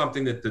find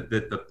something that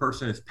the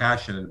person is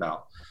passionate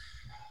about.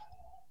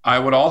 I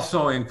would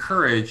also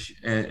encourage,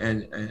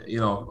 and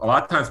a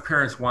lot of times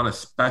parents want to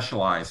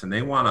specialize, and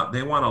they want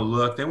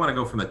to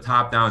go from the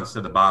top down instead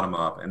of the bottom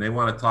up, and they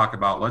want to talk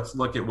about, let's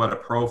look at what a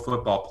pro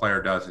football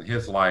player does in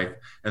his life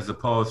as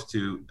opposed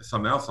to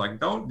something else. Like,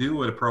 don't do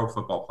what a pro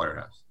football player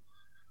does.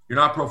 You're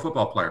not a pro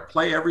football player.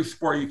 Play every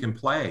sport you can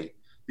play,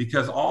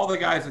 because all the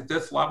guys at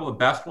this level, the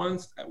best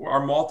ones,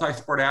 are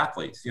multi-sport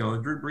athletes.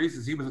 Drew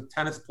Brees, he was a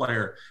tennis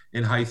player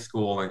in high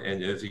school,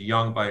 and as a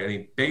young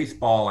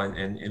baseball,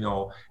 and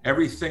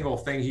every single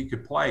thing he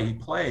could play, he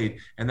played.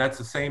 And that's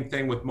the same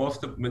thing with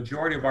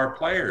majority of our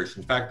players.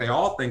 In fact, they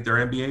all think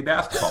they're NBA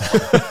basketball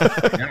players.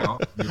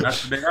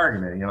 That's the big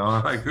argument.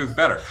 Who's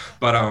better?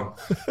 But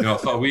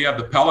so we have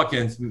the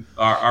Pelicans.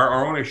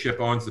 Our ownership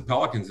owns the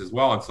Pelicans as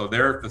well, and so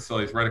their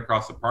facility is right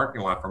across the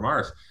parking lot from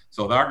ours.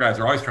 So our guys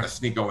are always trying to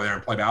sneak over there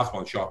and play basketball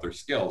and show off their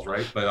skills,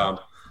 right?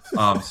 But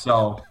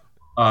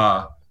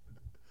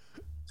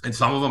and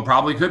some of them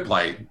probably could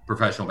play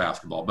professional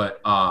basketball.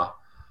 But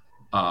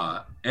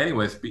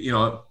anyways,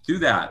 do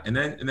that, and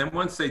then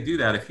once they do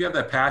that, if you have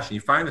that passion,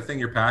 you find the thing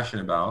you're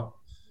passionate about,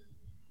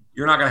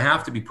 you're not going to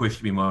have to be pushed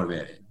to be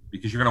motivated,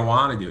 because you're going to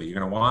want to do it. You're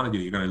going to want to do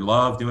it. You're going to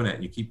love doing it,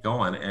 and you keep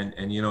going,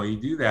 and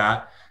you do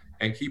that.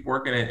 And keep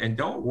working it, and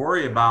don't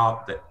worry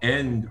about the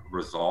end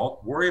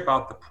result. Worry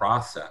about the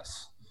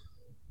process.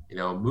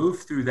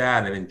 Move through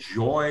that and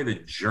enjoy the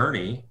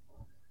journey,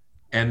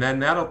 and then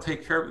that'll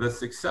take care of it. The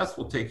success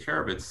will take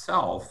care of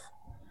itself.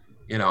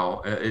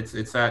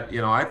 It's that,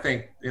 I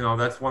think,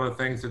 that's one of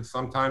the things that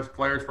sometimes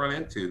players run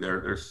into.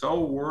 They're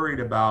so worried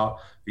about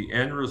the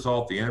end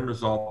result,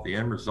 that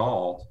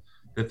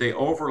they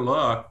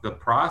overlook the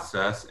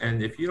process.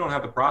 And if you don't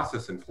have the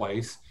process in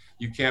place,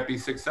 you can't be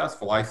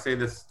successful. I say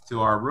this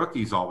to our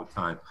rookies all the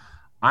time.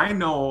 I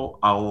know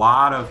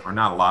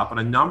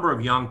a number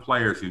of young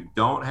players who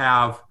don't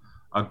have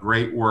a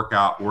great work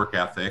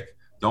ethic,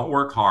 don't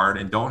work hard,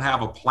 and don't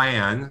have a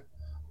plan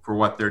for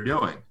what they're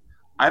doing.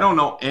 I don't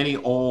know any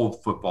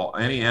old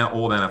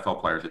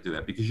NFL players that do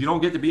that, because you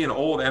don't get to be an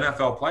old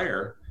NFL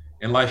player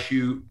unless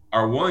you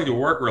are willing to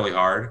work really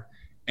hard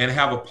and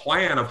have a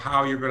plan of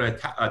how you're going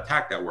to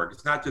attack that work.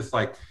 It's not just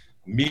like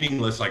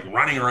meaningless, like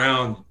running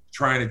around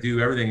trying to do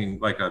everything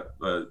like a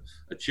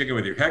chicken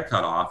with your head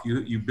cut off.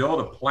 You build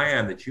a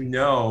plan that you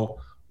know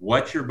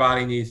what your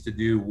body needs to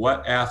do,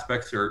 what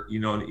aspects are, you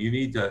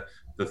need to,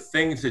 the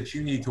things that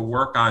you need to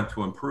work on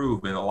to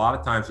improve. And a lot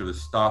of times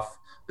there's stuff,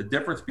 the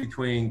difference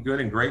between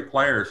good and great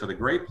players. So the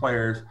great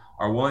players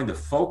are willing to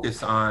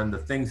focus on the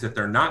things that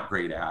they're not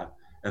great at,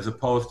 as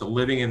opposed to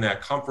living in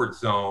that comfort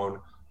zone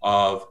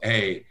of,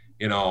 hey,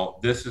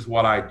 this is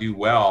what I do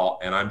well,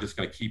 and I'm just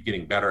going to keep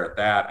getting better at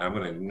that. And I'm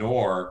going to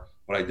ignore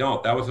what I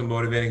don't. That was a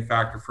motivating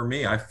factor for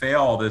me. I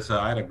failed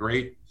I had a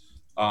great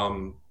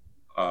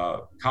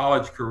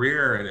college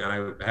career, and I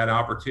had an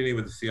opportunity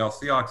with the Seattle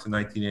Seahawks in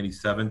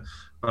 1987,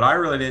 but I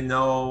really didn't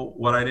know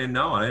what I didn't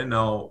know. I didn't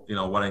know,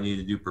 what I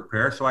needed to do,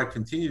 prepare. So I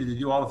continued to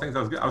do all the things I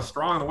was good. I was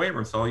strong in the weight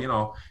room. So, you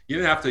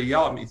didn't have to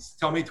yell at me,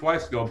 tell me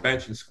twice to go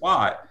bench and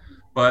squat,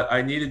 but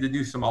I needed to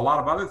do a lot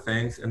of other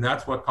things. And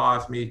that's what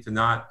caused me to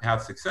not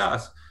have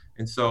success.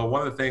 And so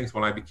one of the things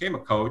when I became a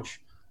coach,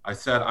 I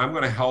said, I'm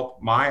going to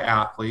help my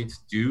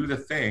athletes do the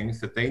things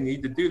that they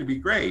need to do to be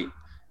great,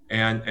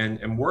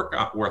 and work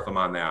with them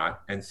on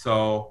that. And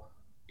so,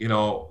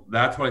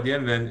 that's what I did.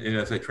 And then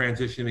as I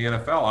transitioned to the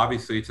NFL,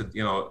 obviously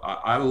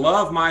I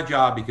love my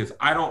job because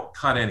I don't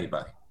cut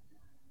anybody.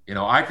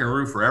 I can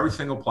root for every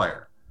single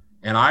player.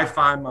 And I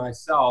find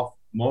myself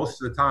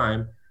most of the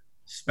time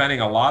spending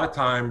a lot of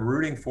time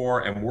rooting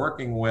for and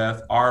working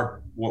with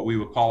what we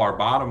would call our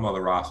bottom of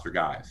the roster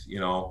guys.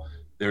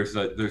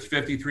 There's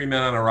 53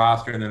 men on a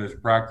roster, and then there's a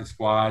practice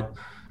squad.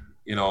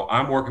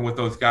 I'm working with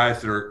those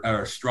guys that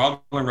are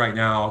struggling right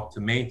now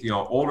to maintain,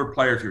 older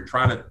players who are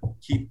trying to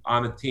keep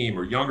on the team,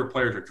 or younger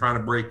players who are trying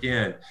to break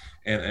in.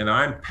 And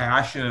I'm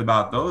passionate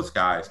about those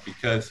guys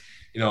because,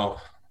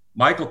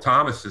 Michael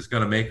Thomas is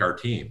going to make our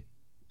team.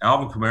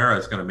 Alvin Kamara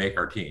is going to make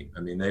our team. I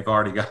mean, they've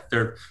already got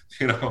their,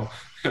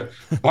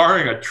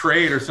 barring a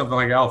trade or something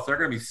like else, they're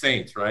going to be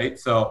Saints, right?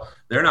 So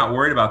they're not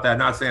worried about that.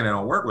 Not saying I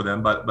don't work with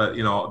them, but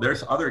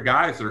there's other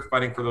guys that are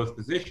fighting for those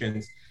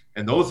positions,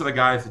 and those are the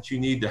guys that you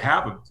need to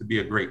have to be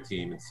a great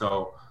team. And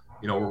so,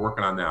 we're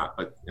working on that.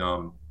 But I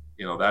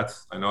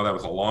know that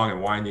was a long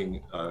and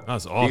winding.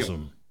 That's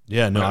awesome. Deal.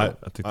 Yeah, no,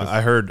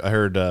 I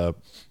heard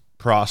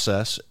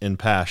process and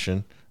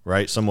passion.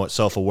 Right, somewhat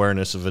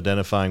self-awareness of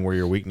identifying where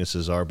your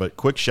weaknesses are. But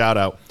quick shout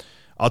out,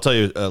 I'll tell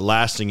you a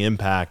lasting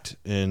impact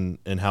in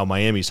how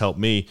Miami's helped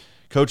me.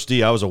 Coach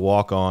D, I was a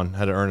walk-on,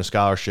 had to earn a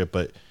scholarship,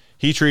 but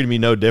he treated me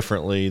no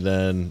differently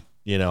than,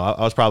 I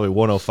was probably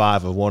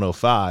 105 of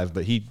 105,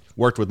 but he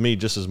worked with me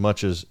just as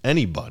much as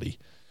anybody.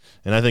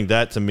 And I think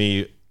that, to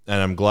me, and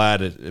I'm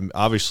glad,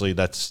 obviously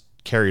that's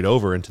carried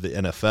over into the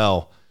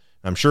NFL.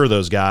 I'm sure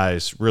those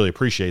guys really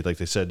appreciate, like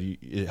they said,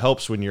 it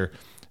helps when you're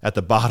at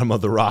the bottom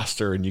of the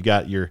roster and you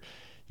got your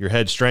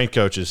head strength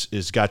coach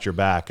is got your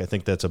back. I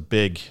think that's a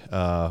big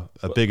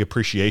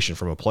appreciation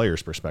from a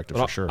player's perspective,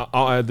 for sure.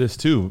 I'll add this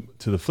too,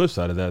 to the flip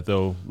side of that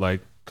though.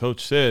 Like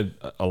Coach said,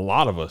 a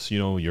lot of us,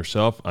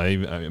 yourself,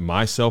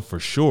 myself for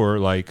sure,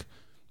 like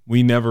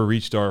we never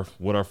reached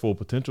what our full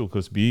potential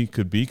could be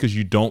because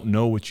you don't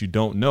know what you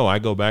don't know. I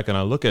go back and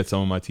I look at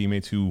some of my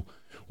teammates who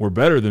were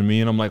better than me,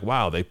 and I'm like,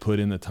 wow, they put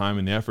in the time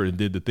and the effort and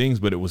did the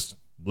things, but it was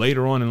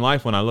later on in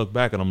life when I look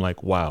back and I'm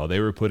like, wow,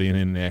 they were putting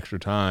in the extra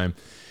time.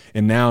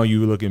 And now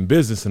you look in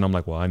business and I'm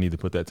like, well, I need to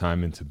put that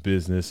time into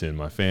business and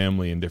my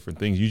family and different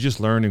things. You just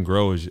learn and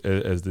grow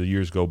as the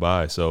years go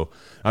by. So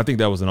I think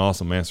that was an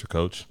awesome answer,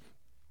 Coach.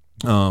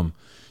 You want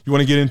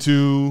to get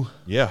into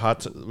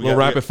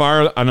rapid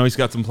fire? I know he's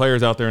got some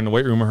players out there in the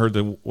weight room. I heard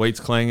the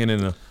weights clanging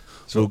and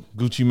so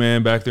Gucci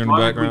Man back there in the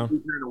background. If we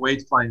hear the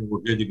weights playing, we're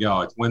good to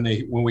go. It's when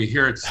we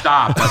hear it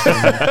stop.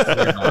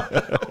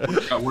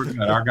 That's we're good.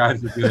 Our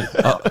guys are good.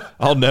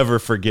 I'll never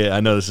forget.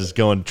 I know this is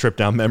going trip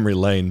down memory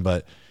lane,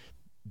 but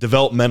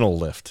developmental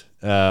lift.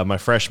 My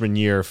freshman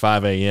year,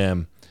 5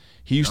 a.m.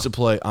 He used to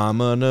play "I'm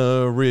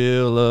a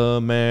Real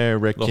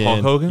American." Little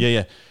Hulk Hogan?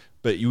 Yeah.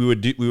 But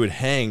we would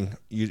hang.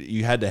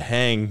 You had to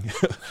hang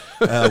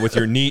with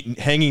your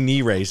hanging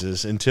knee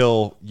raises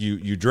until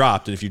you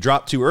dropped. And if you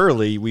dropped too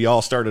early, we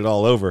all started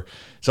all over.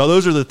 So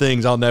those are the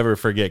things I'll never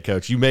forget,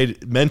 Coach. You made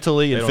it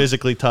mentally and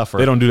physically tougher.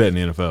 They don't do that in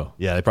the NFL.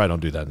 Yeah, they probably don't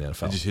do that in the NFL.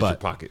 They just hit your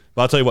pocket.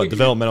 But I'll tell you what,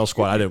 developmental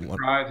squad, I didn't want.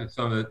 Surprised at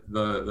some of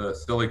the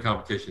silly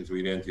competitions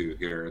we'd into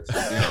here. It's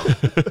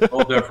a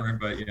little different,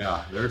 but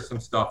yeah, there's some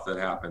stuff that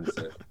happens.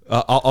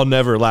 I'll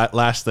never.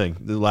 Last thing,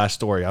 the last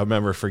story, I'll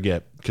never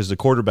forget, because the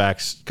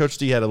quarterbacks, Coach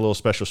D had a little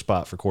special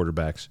spot for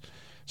quarterbacks.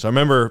 So I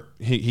remember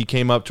he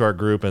came up to our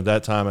group, and at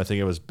that time I think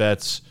it was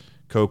Betts,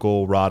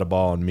 Kokel,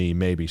 Rodaball, and me,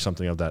 maybe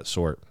something of that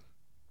sort.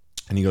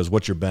 And he goes,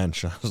 "What's your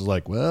bench?" I was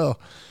like, "Well,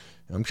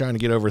 I'm trying to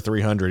get over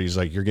 300. He's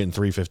like, "You're getting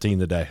 315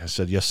 today." I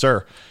said, "Yes,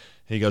 sir."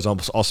 He goes,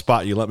 I'll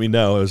spot you. Let me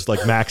know. It was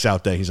like max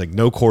out day. He's like,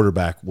 "No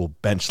quarterback will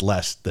bench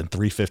less than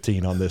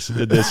 315 on this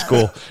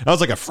school." And I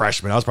was like a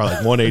freshman. I was probably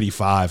like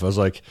 185. I was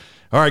like,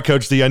 All right,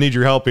 Coach D, I need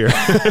your help here.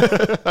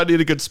 I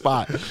need a good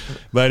spot.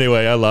 But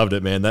anyway, I loved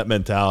it, man. That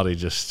mentality,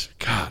 just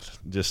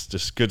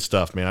good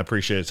stuff, man. I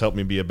appreciate it. It's helped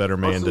me be a better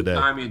man today. Most of the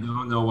time, you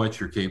don't know what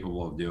you're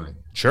capable of doing.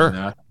 Sure. And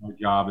that's our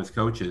job as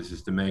coaches,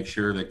 is to make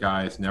sure that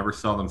guys never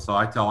sell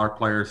themselves. I tell our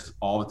players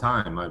all the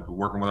time. I've been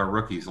working with our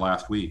rookies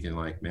last week, and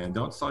like, man,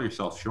 don't sell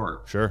yourself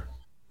short. Sure.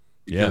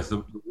 Because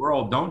the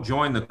world, don't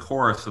join the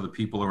chorus of the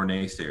people who are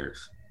naysayers.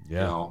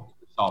 Yeah. You know,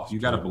 you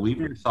got to believe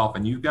in yourself,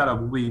 and you've got to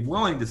be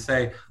willing to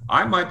say,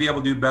 I might be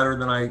able to do better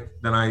than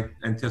I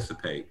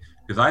anticipate.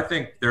 Because I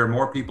think there are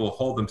more people who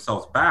hold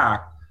themselves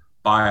back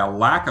by a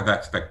lack of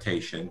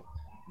expectation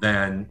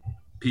than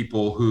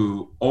people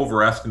who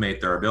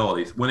overestimate their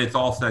abilities when it's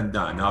all said and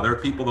done. Now, there are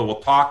people that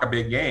will talk a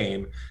big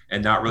game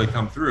and not really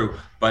come through,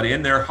 but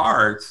in their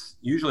hearts,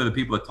 usually the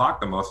people that talk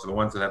the most are the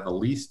ones that have the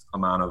least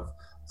amount of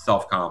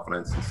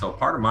self-confidence. And so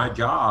part of my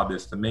job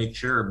is to make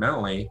sure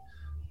mentally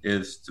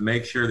is to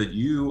make sure that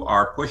you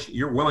are pushing,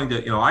 you're willing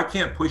to, I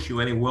can't push you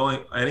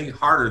any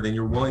harder than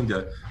you're willing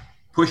to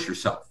push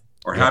yourself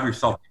or have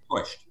yourself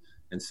pushed.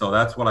 And so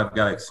that's what I've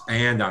got to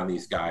expand on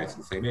these guys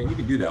and say, man, you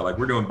can do that. Like,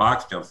 we're doing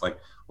box jumps. Like,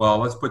 well,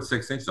 let's put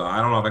 6 inches on.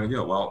 I don't know if I can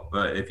do it. Well,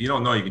 but if you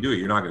don't know you can do it,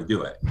 you're not going to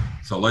do it.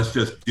 So let's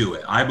just do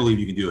it. I believe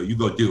you can do it. You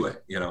go do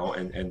it,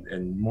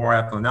 and more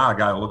often than not, a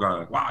guy will look around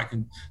like, wow,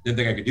 didn't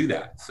think I could do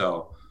that.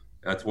 So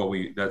that's what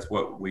we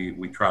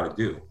try to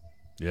do.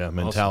 Yeah,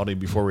 mentality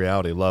before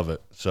reality. Love it.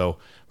 So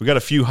we got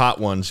a few hot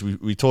ones.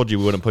 We told you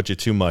we wouldn't put you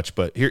too much,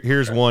 but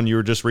here's one. You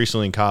were just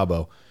recently in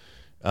Cabo.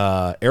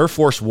 Air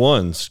Force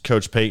Ones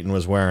Coach Peyton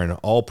was wearing,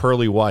 all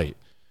pearly white.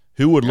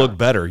 Who would look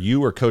better,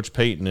 you or Coach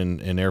Peyton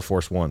in Air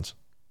Force Ones?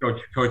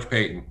 Coach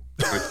Peyton.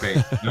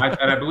 And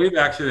I believe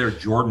actually they're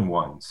Jordan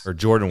ones. Or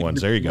Jordan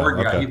ones. There you go.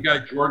 Okay. He's got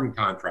a Jordan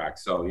contract,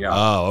 so yeah.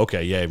 Oh,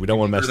 okay. Yeah, we don't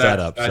want to mess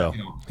that up. So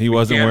he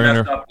wasn't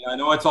wearing her. I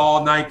know it's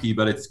all Nike,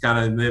 but it's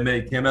kind of,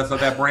 they can't mess up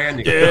that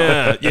branding.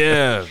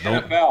 Yeah.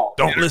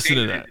 Don't listen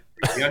to that.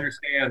 You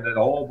understand the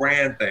whole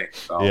brand thing.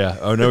 So. Yeah.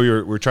 Oh no,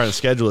 we're trying to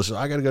schedule this.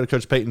 I got to go to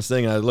Coach Peyton's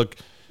thing, and I look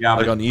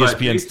on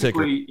ESPN's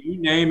ticker. You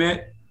name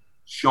it,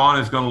 Sean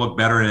is going to look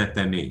better in it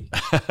than me.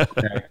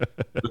 Okay?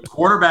 The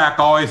quarterback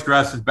always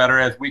dresses better,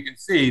 as we can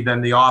see,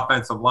 than the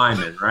offensive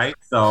lineman, right?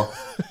 So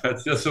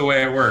that's just the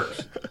way it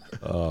works.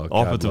 Oh,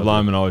 offensive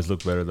linemen always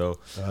look better, though.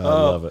 I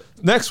love it.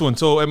 Next one.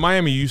 So at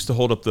Miami, you used to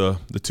hold up the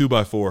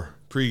 2x4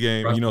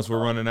 pregame. Right. As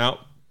we're running out.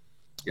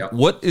 Yep.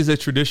 What is a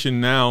tradition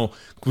now?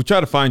 We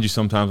try to find you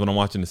sometimes when I'm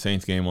watching the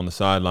Saints game on the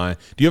sideline.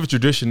 Do you have a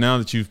tradition now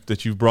that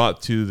you've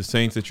brought to the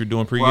Saints that you're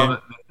doing pregame?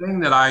 Well, the thing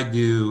that I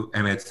do,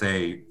 and it's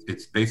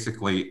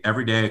basically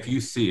every day. If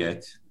you see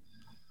it,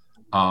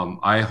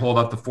 I hold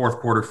up the fourth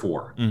quarter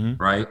 4,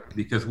 right?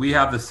 Because we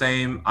have the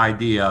same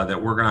idea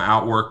that we're going to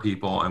outwork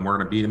people and we're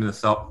going to beat them in the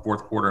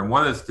fourth quarter. And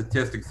one of the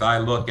statistics I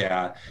look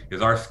at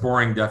is our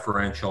scoring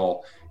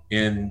differential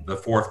in the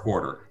fourth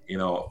quarter.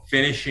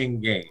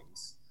 Finishing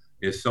games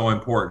is so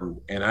important.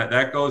 And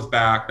that goes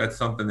back. That's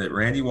something that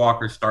Randy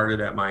Walker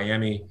started at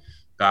Miami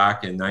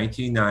back in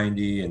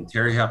 1990, and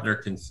Terry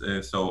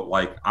Hepner. So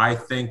I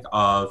think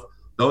of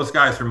those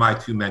guys are my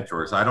two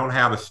mentors. I don't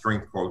have a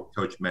strength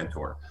coach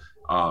mentor.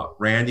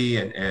 Randy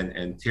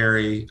and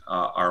Terry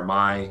are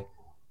my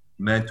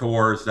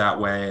mentors that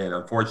way. And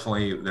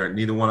unfortunately,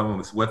 neither one of them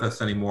is with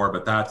us anymore,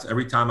 but that's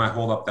every time I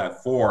hold up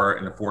that 4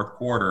 in the fourth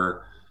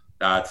quarter,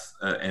 that's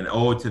an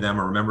ode to them,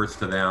 a remembrance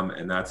to them,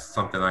 and that's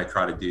something I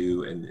try to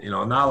do. And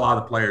not a lot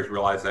of players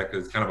realize that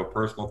because it's kind of a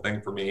personal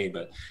thing for me.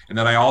 And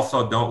then I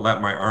also don't let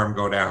my arm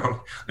go down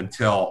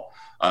until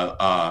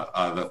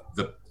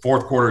the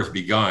fourth quarter has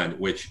begun,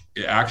 which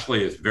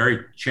actually is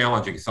very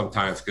challenging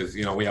sometimes because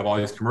we have all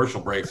these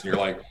commercial breaks and you're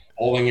like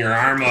holding your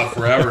arm up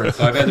forever. And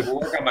so I've had to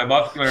work on my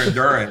muscular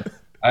endurance.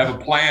 I have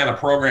a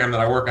program that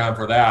I work on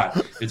for that.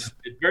 It's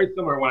very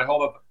similar when I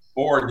hold up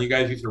board and you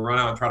guys used to run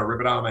out and try to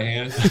rip it out of my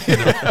hand.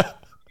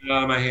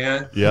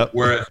 Yep.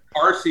 Whereas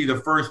Parsi the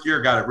first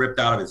year got it ripped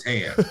out of his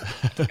hand.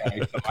 Okay?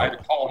 So I had to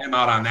call him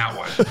out on that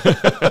one.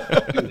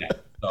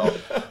 So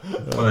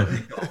a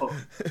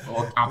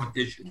little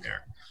competition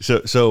there.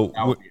 So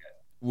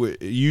you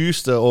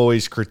used to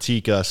always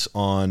critique us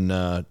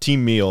on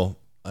team meal.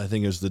 I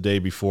think it was the day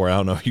before. I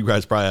don't know. You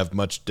guys probably have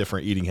much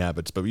different eating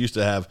habits, but we used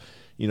to have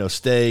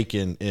steak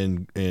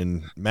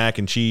and mac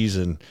and cheese,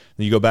 and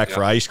then you go back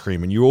for ice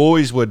cream. And you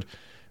always would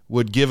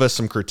give us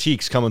some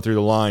critiques coming through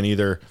the line,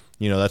 either,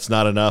 that's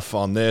not enough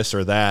on this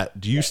or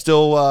that. Do you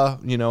still,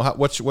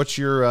 what's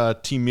your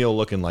team meal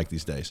looking like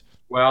these days?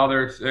 Well,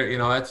 it is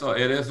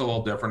a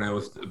little different. It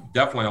was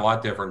definitely a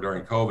lot different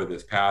during COVID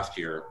this past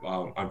year,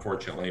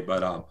 unfortunately.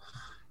 But,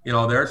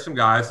 there are some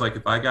guys, like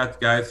if I got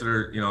guys that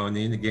are,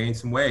 needing to gain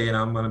some weight, and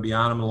I'm going to be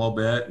on them a little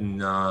bit.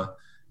 And,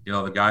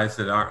 the guys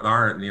that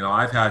aren't,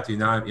 I've had to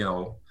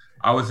now,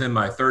 I was in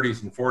my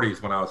 30s and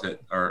 40s when I was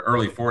or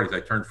early 40s. I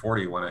turned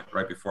 40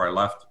 right before I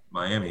left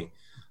Miami.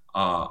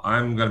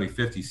 I'm going to be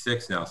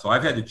 56 now. So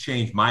I've had to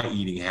change my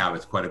eating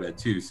habits quite a bit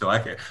too. So I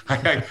got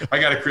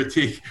to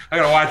critique. I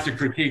got to watch the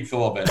critiques a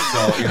little bit.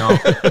 So,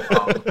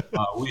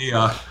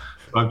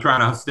 I'm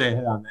trying to stay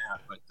ahead on that.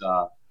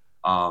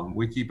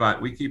 we keep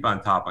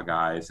on top of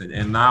guys,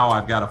 and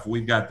now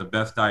we've got the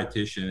best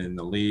dietitian in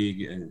the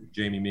league, and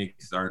Jamie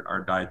Meeks,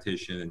 our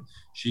dietitian, and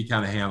she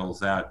kind of handles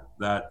that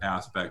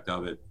aspect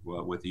of it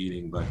with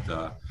eating. But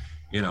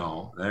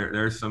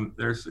there's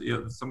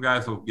some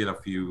guys will get a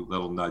few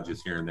little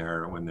nudges here and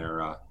there when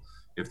they're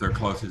if they're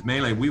closest.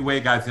 Mainly, we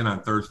weigh guys in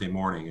on Thursday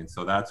morning, and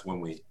so that's when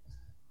we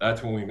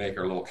make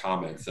our little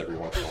comments every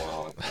once in a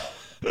while.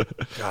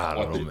 God,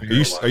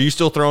 are you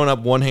still throwing up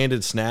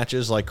one-handed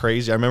snatches like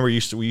crazy? I remember we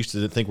used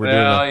to think we're doing.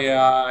 Well,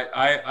 yeah,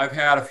 I've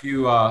had a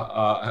few.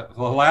 The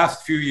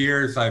last few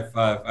years, I've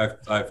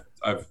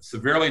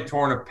severely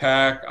torn a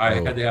pec.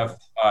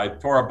 I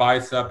tore a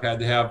bicep. Had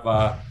to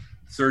have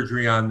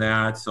surgery on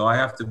that, so I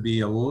have to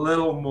be a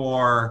little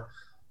more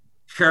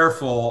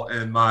careful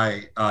in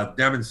my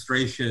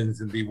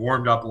demonstrations and be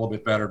warmed up a little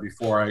bit better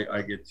before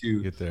I get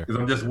there, because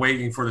I'm just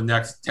waiting for the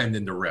next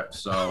tendon to rip.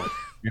 So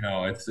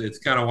it's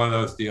kind of one of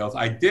those deals.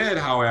 I did,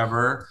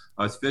 however,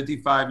 I was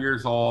 55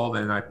 years old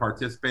and I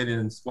participated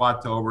in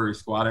Squattober. We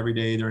squat every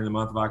day during the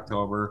month of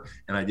October,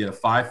 and I did a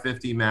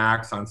 550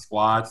 max on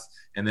squats,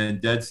 and then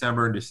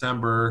December and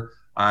December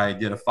I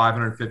did a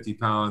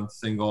 550-pound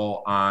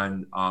single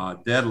on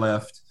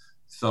deadlift.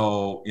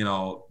 So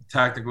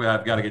technically,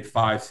 I've got to get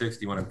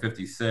 560 when I'm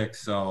 56.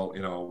 So,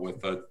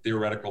 with a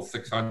theoretical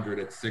 600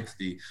 at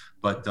 60,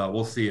 but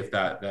we'll see if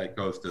that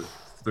goes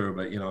through.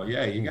 But you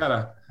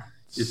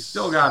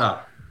still gotta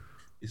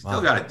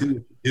do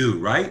what you do,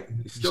 right?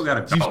 You still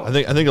gotta go. I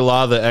think a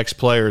lot of the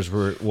ex-players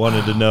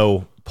wanted to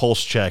know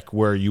pulse check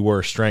where you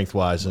were strength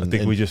wise, and I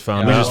think we just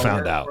found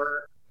out.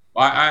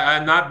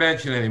 I'm not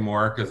benching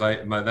anymore because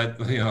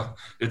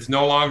it's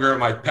no longer,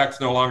 my pec's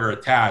no longer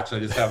attached. I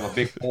just have a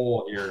big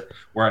hole here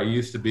where it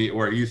used to be a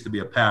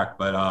pec,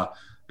 but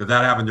because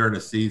that happened during the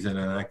season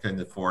and I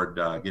couldn't afford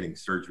getting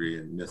surgery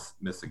and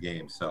miss a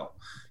game, so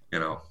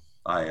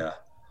I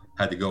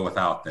had to go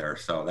without there.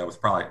 So that was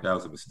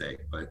a mistake.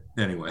 But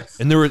anyways,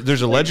 and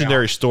there's a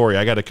legendary story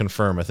I got to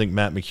confirm. I think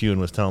Matt McEwen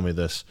was telling me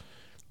this,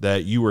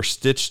 that you were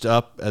stitched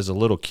up as a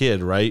little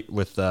kid, right,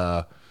 with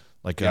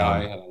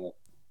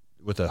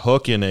with a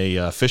hook in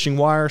a fishing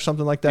wire or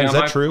something like that. Is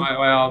that true?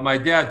 My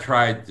dad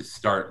tried to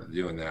start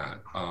doing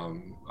that,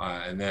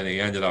 and then he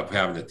ended up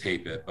having to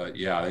tape it. But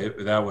yeah,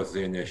 that was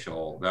the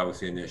initial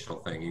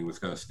thing. He was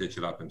going to stitch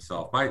it up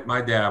himself.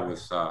 My dad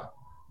was.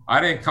 I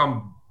didn't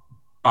come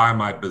by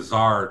my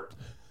bizarre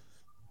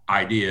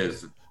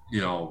ideas,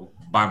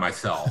 by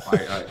myself.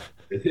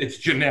 It's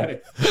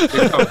genetic.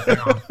 It comes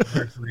down.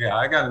 Yeah,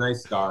 I got a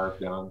nice scar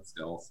down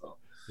still, so.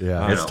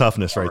 Yeah, that's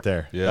toughness right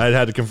there. Yeah, I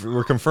had to.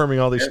 We're confirming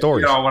all these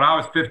stories. When I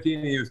was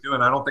 15, he was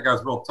doing. I don't think I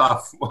was real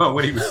tough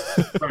when he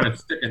was trying to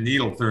stick a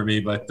needle through me.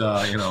 But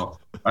I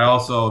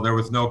also, there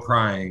was no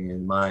crying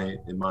in my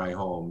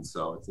home,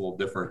 so it's a little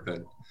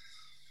different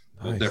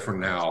different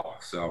now.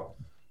 So,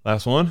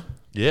 last one.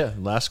 Yeah,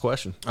 last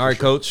question. All right,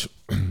 Coach.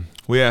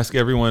 We ask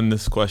everyone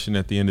this question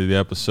at the end of the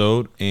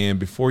episode, and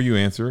before you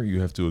answer, you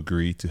have to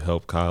agree to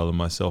help Kyle and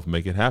myself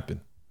make it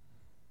happen.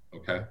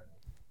 Okay.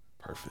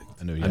 Perfect.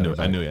 I knew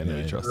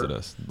you trusted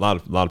us. A lot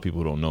of people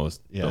who don't know us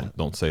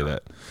don't say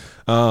that.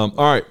 All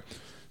right.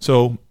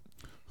 So,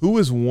 who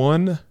is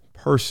one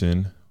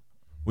person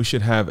we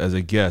should have as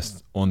a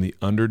guest on the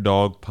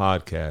Underdog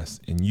podcast,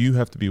 and you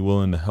have to be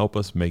willing to help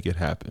us make it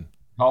happen?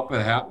 Help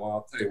it happen. Well,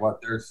 I'll tell you what.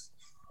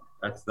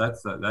 That's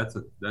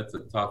a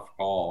tough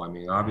call. I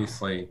mean,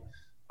 obviously,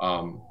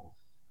 Drew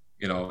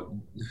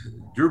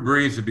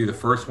Brees would be the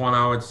first one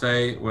I would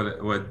say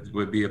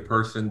would be a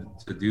person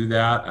to do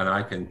that, and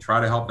I can try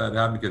to help that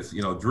happen because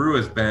Drew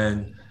has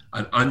been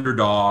an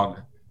underdog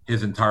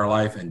his entire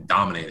life and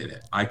dominated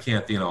it. I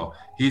can't,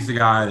 he's the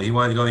guy that he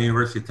wanted to go to the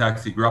University of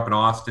Texas. He grew up in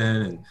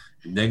Austin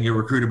and then get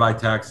recruited by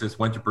Texas,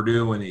 went to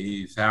Purdue, and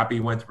he's happy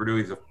he went to Purdue.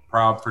 He's a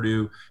proud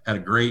Purdue, had a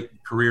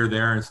great career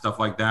there and stuff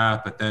like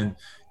that. But then,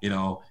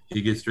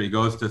 he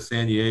goes to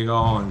San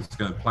Diego and is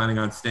planning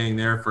on staying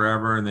there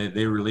forever. And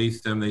they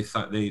released him.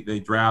 They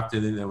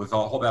drafted, and it was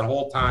that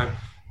whole time,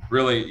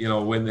 really,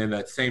 when in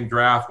that same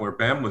draft where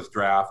Ben was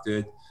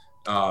drafted,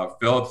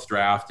 Phillips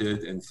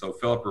drafted, and so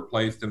Philip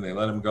replaced him. They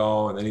let him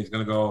go, and then he's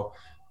going to go,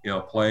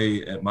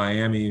 play at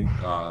Miami,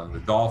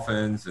 the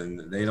Dolphins,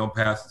 and they don't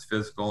pass his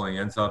physical, and he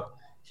ends up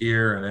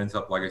here and ends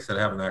up, like I said,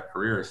 having that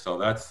career. So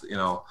that's,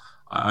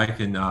 I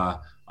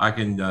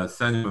can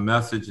send him a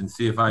message and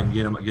see if I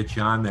can get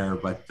you on there,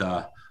 but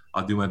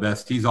I'll do my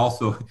best. He's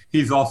also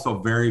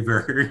very,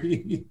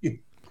 very,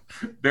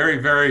 very,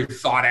 very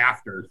sought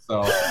after.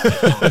 So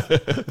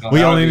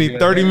we only need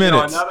 30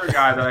 minutes. Another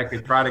guy that I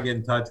could try to get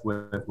in touch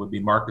with would be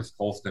Marcus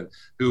Colston,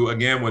 who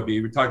again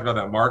we talked about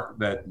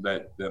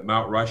that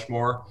Mount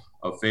Rushmore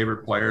of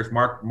favorite players.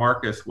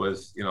 Marcus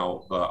was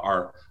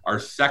our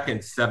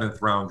second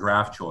 7th round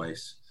draft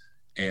choice,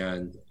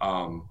 and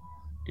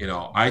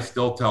I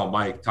still tell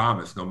Mike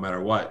Thomas, no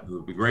matter what,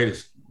 the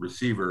greatest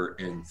receiver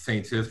in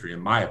Saints history,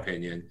 in my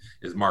opinion,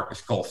 is Marcus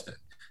Colston.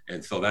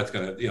 And so that's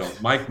going to,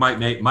 Mike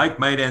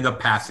might end up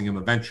passing him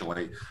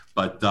eventually,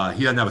 but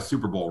he doesn't have a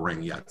Super Bowl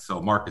ring yet.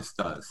 So Marcus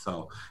does.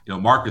 So,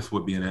 Marcus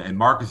would be in it. And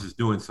Marcus is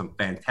doing some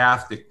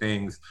fantastic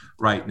things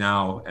right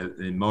now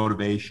in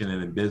motivation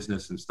and in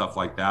business and stuff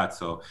like that.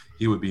 So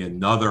he would be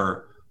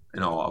another,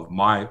 of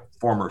my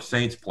former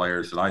Saints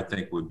players that I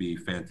think would be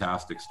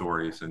fantastic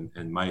stories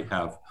and might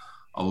have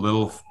a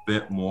little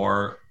bit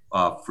more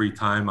free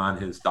time on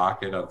his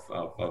docket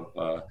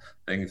of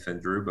things than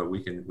Drew, but we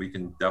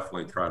can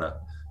definitely try to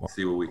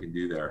see what we can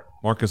do there.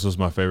 Marcus was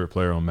my favorite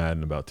player on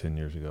Madden about 10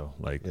 years ago.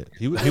 Like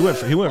he went.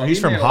 He's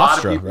from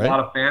Hofstra, right? A lot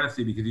of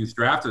fantasy because he was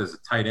drafted as a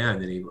tight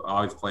end and he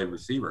always played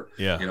receiver.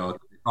 Yeah. He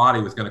thought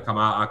he was going to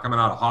coming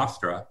out of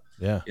Hofstra.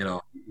 Yeah.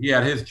 He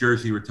had his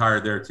jersey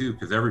retired there too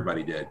because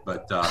everybody did,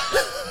 but he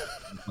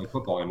didn't play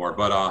football anymore.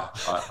 But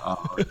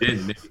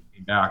didn't maybe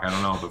came back. I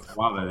don't know, but for a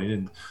while they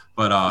didn't.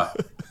 But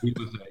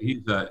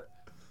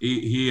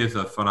he is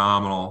a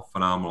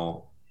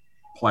phenomenal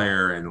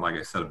player and, like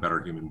I said, a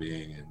better human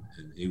being,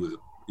 and he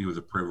was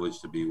a privilege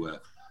to be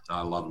with.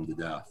 I love him to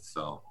death.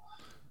 So,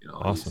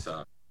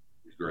 awesome.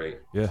 He's great.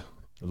 Yeah,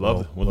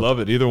 we'll love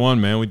it. Either one,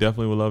 man. We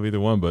definitely will love either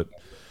one. But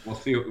we'll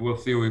see if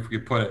we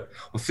can put it.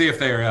 We'll see if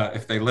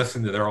they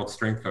listen to their old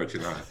strength coach or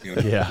not.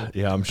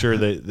 Yeah. I'm sure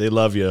they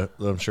love you.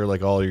 I'm sure,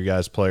 like all your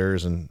guys'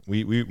 players, and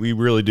we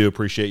really do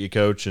appreciate you,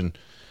 Coach. And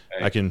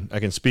I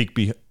can speak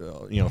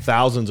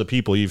thousands of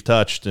people you've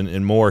touched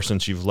and more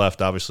since you've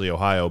left, obviously,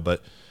 Ohio.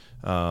 But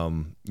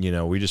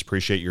we just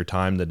appreciate your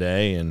time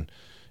today, and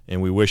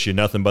we wish you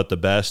nothing but the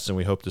best, and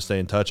we hope to stay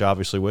in touch,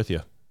 obviously, with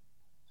you.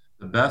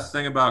 The best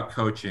thing about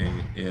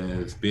coaching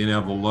is being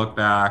able to look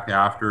back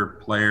after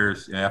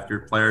players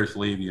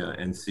leave you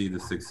and see the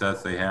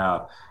success they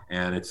have.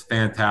 And it's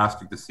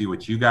fantastic to see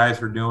what you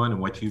guys are doing and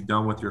what you've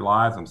done with your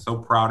lives. I'm so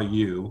proud of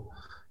you.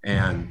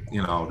 And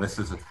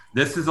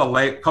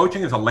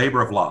coaching is a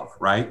labor of love,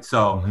 right?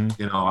 So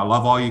I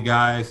love all you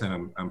guys,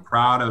 and I'm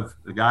proud of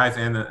the guys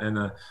and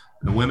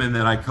the women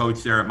that I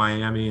coach there at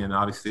Miami, and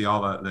obviously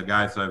all the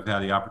guys that I've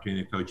had the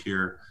opportunity to coach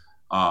here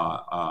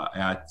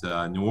at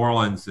New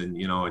Orleans. And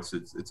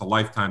it's a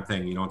lifetime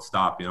thing. You don't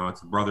stop.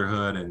 It's a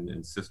brotherhood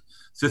and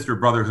sister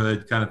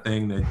brotherhood kind of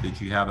thing that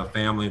you have, a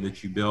family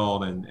that you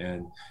build,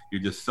 and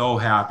you're just so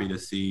happy to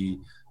see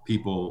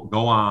people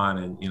go on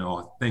and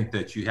think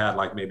that you had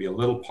like maybe a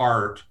little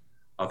part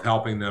of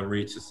helping them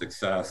reach the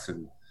success.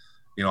 And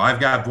I've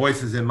got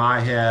voices in my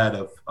head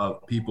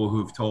of people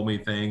who've told me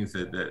things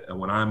that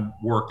when I'm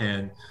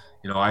working,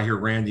 I hear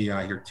Randy,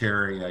 I hear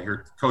Terry, I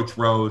hear Coach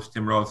Rose,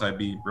 Tim Rose. I'd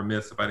be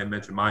remiss if I didn't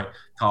mention my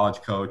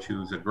college coach,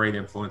 who's a great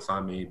influence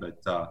on me. But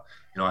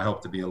I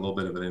hope to be a little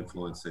bit of an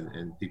influence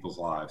in people's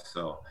lives.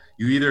 So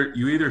you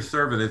either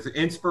serve it as an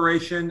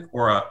inspiration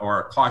or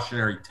a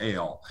cautionary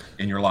tale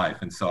in your life.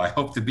 And so I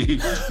hope to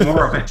be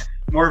more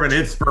of an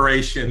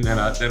inspiration than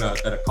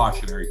a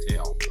cautionary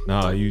tale.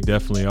 No, you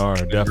definitely are.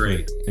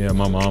 Definitely. Great. Yeah,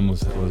 my mom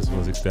was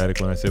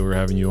ecstatic when I said we were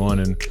having you on,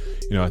 and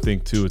I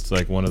think too it's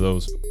like one of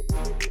those.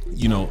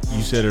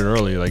 You said it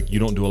earlier, like you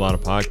don't do a lot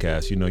of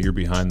podcasts, you're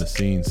behind the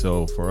scenes.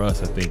 So for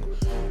us, I think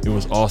it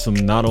was awesome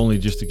not only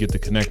just to get to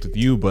connect with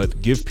you,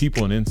 but give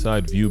people an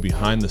inside view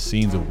behind the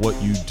scenes of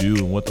what you do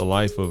and what the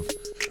life of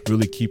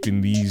really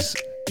keeping these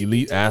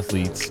elite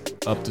athletes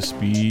up to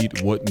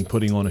speed, and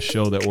putting on a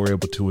show that we're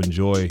able to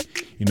enjoy,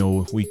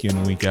 week in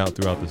and week out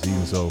throughout the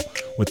season. So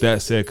with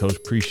that said, Coach,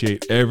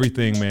 appreciate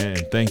everything, man.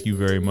 And thank you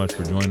very much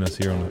for joining us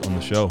here on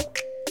the show.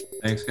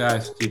 Thanks,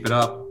 guys. Keep it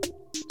up.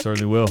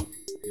 Certainly will.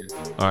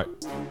 All right.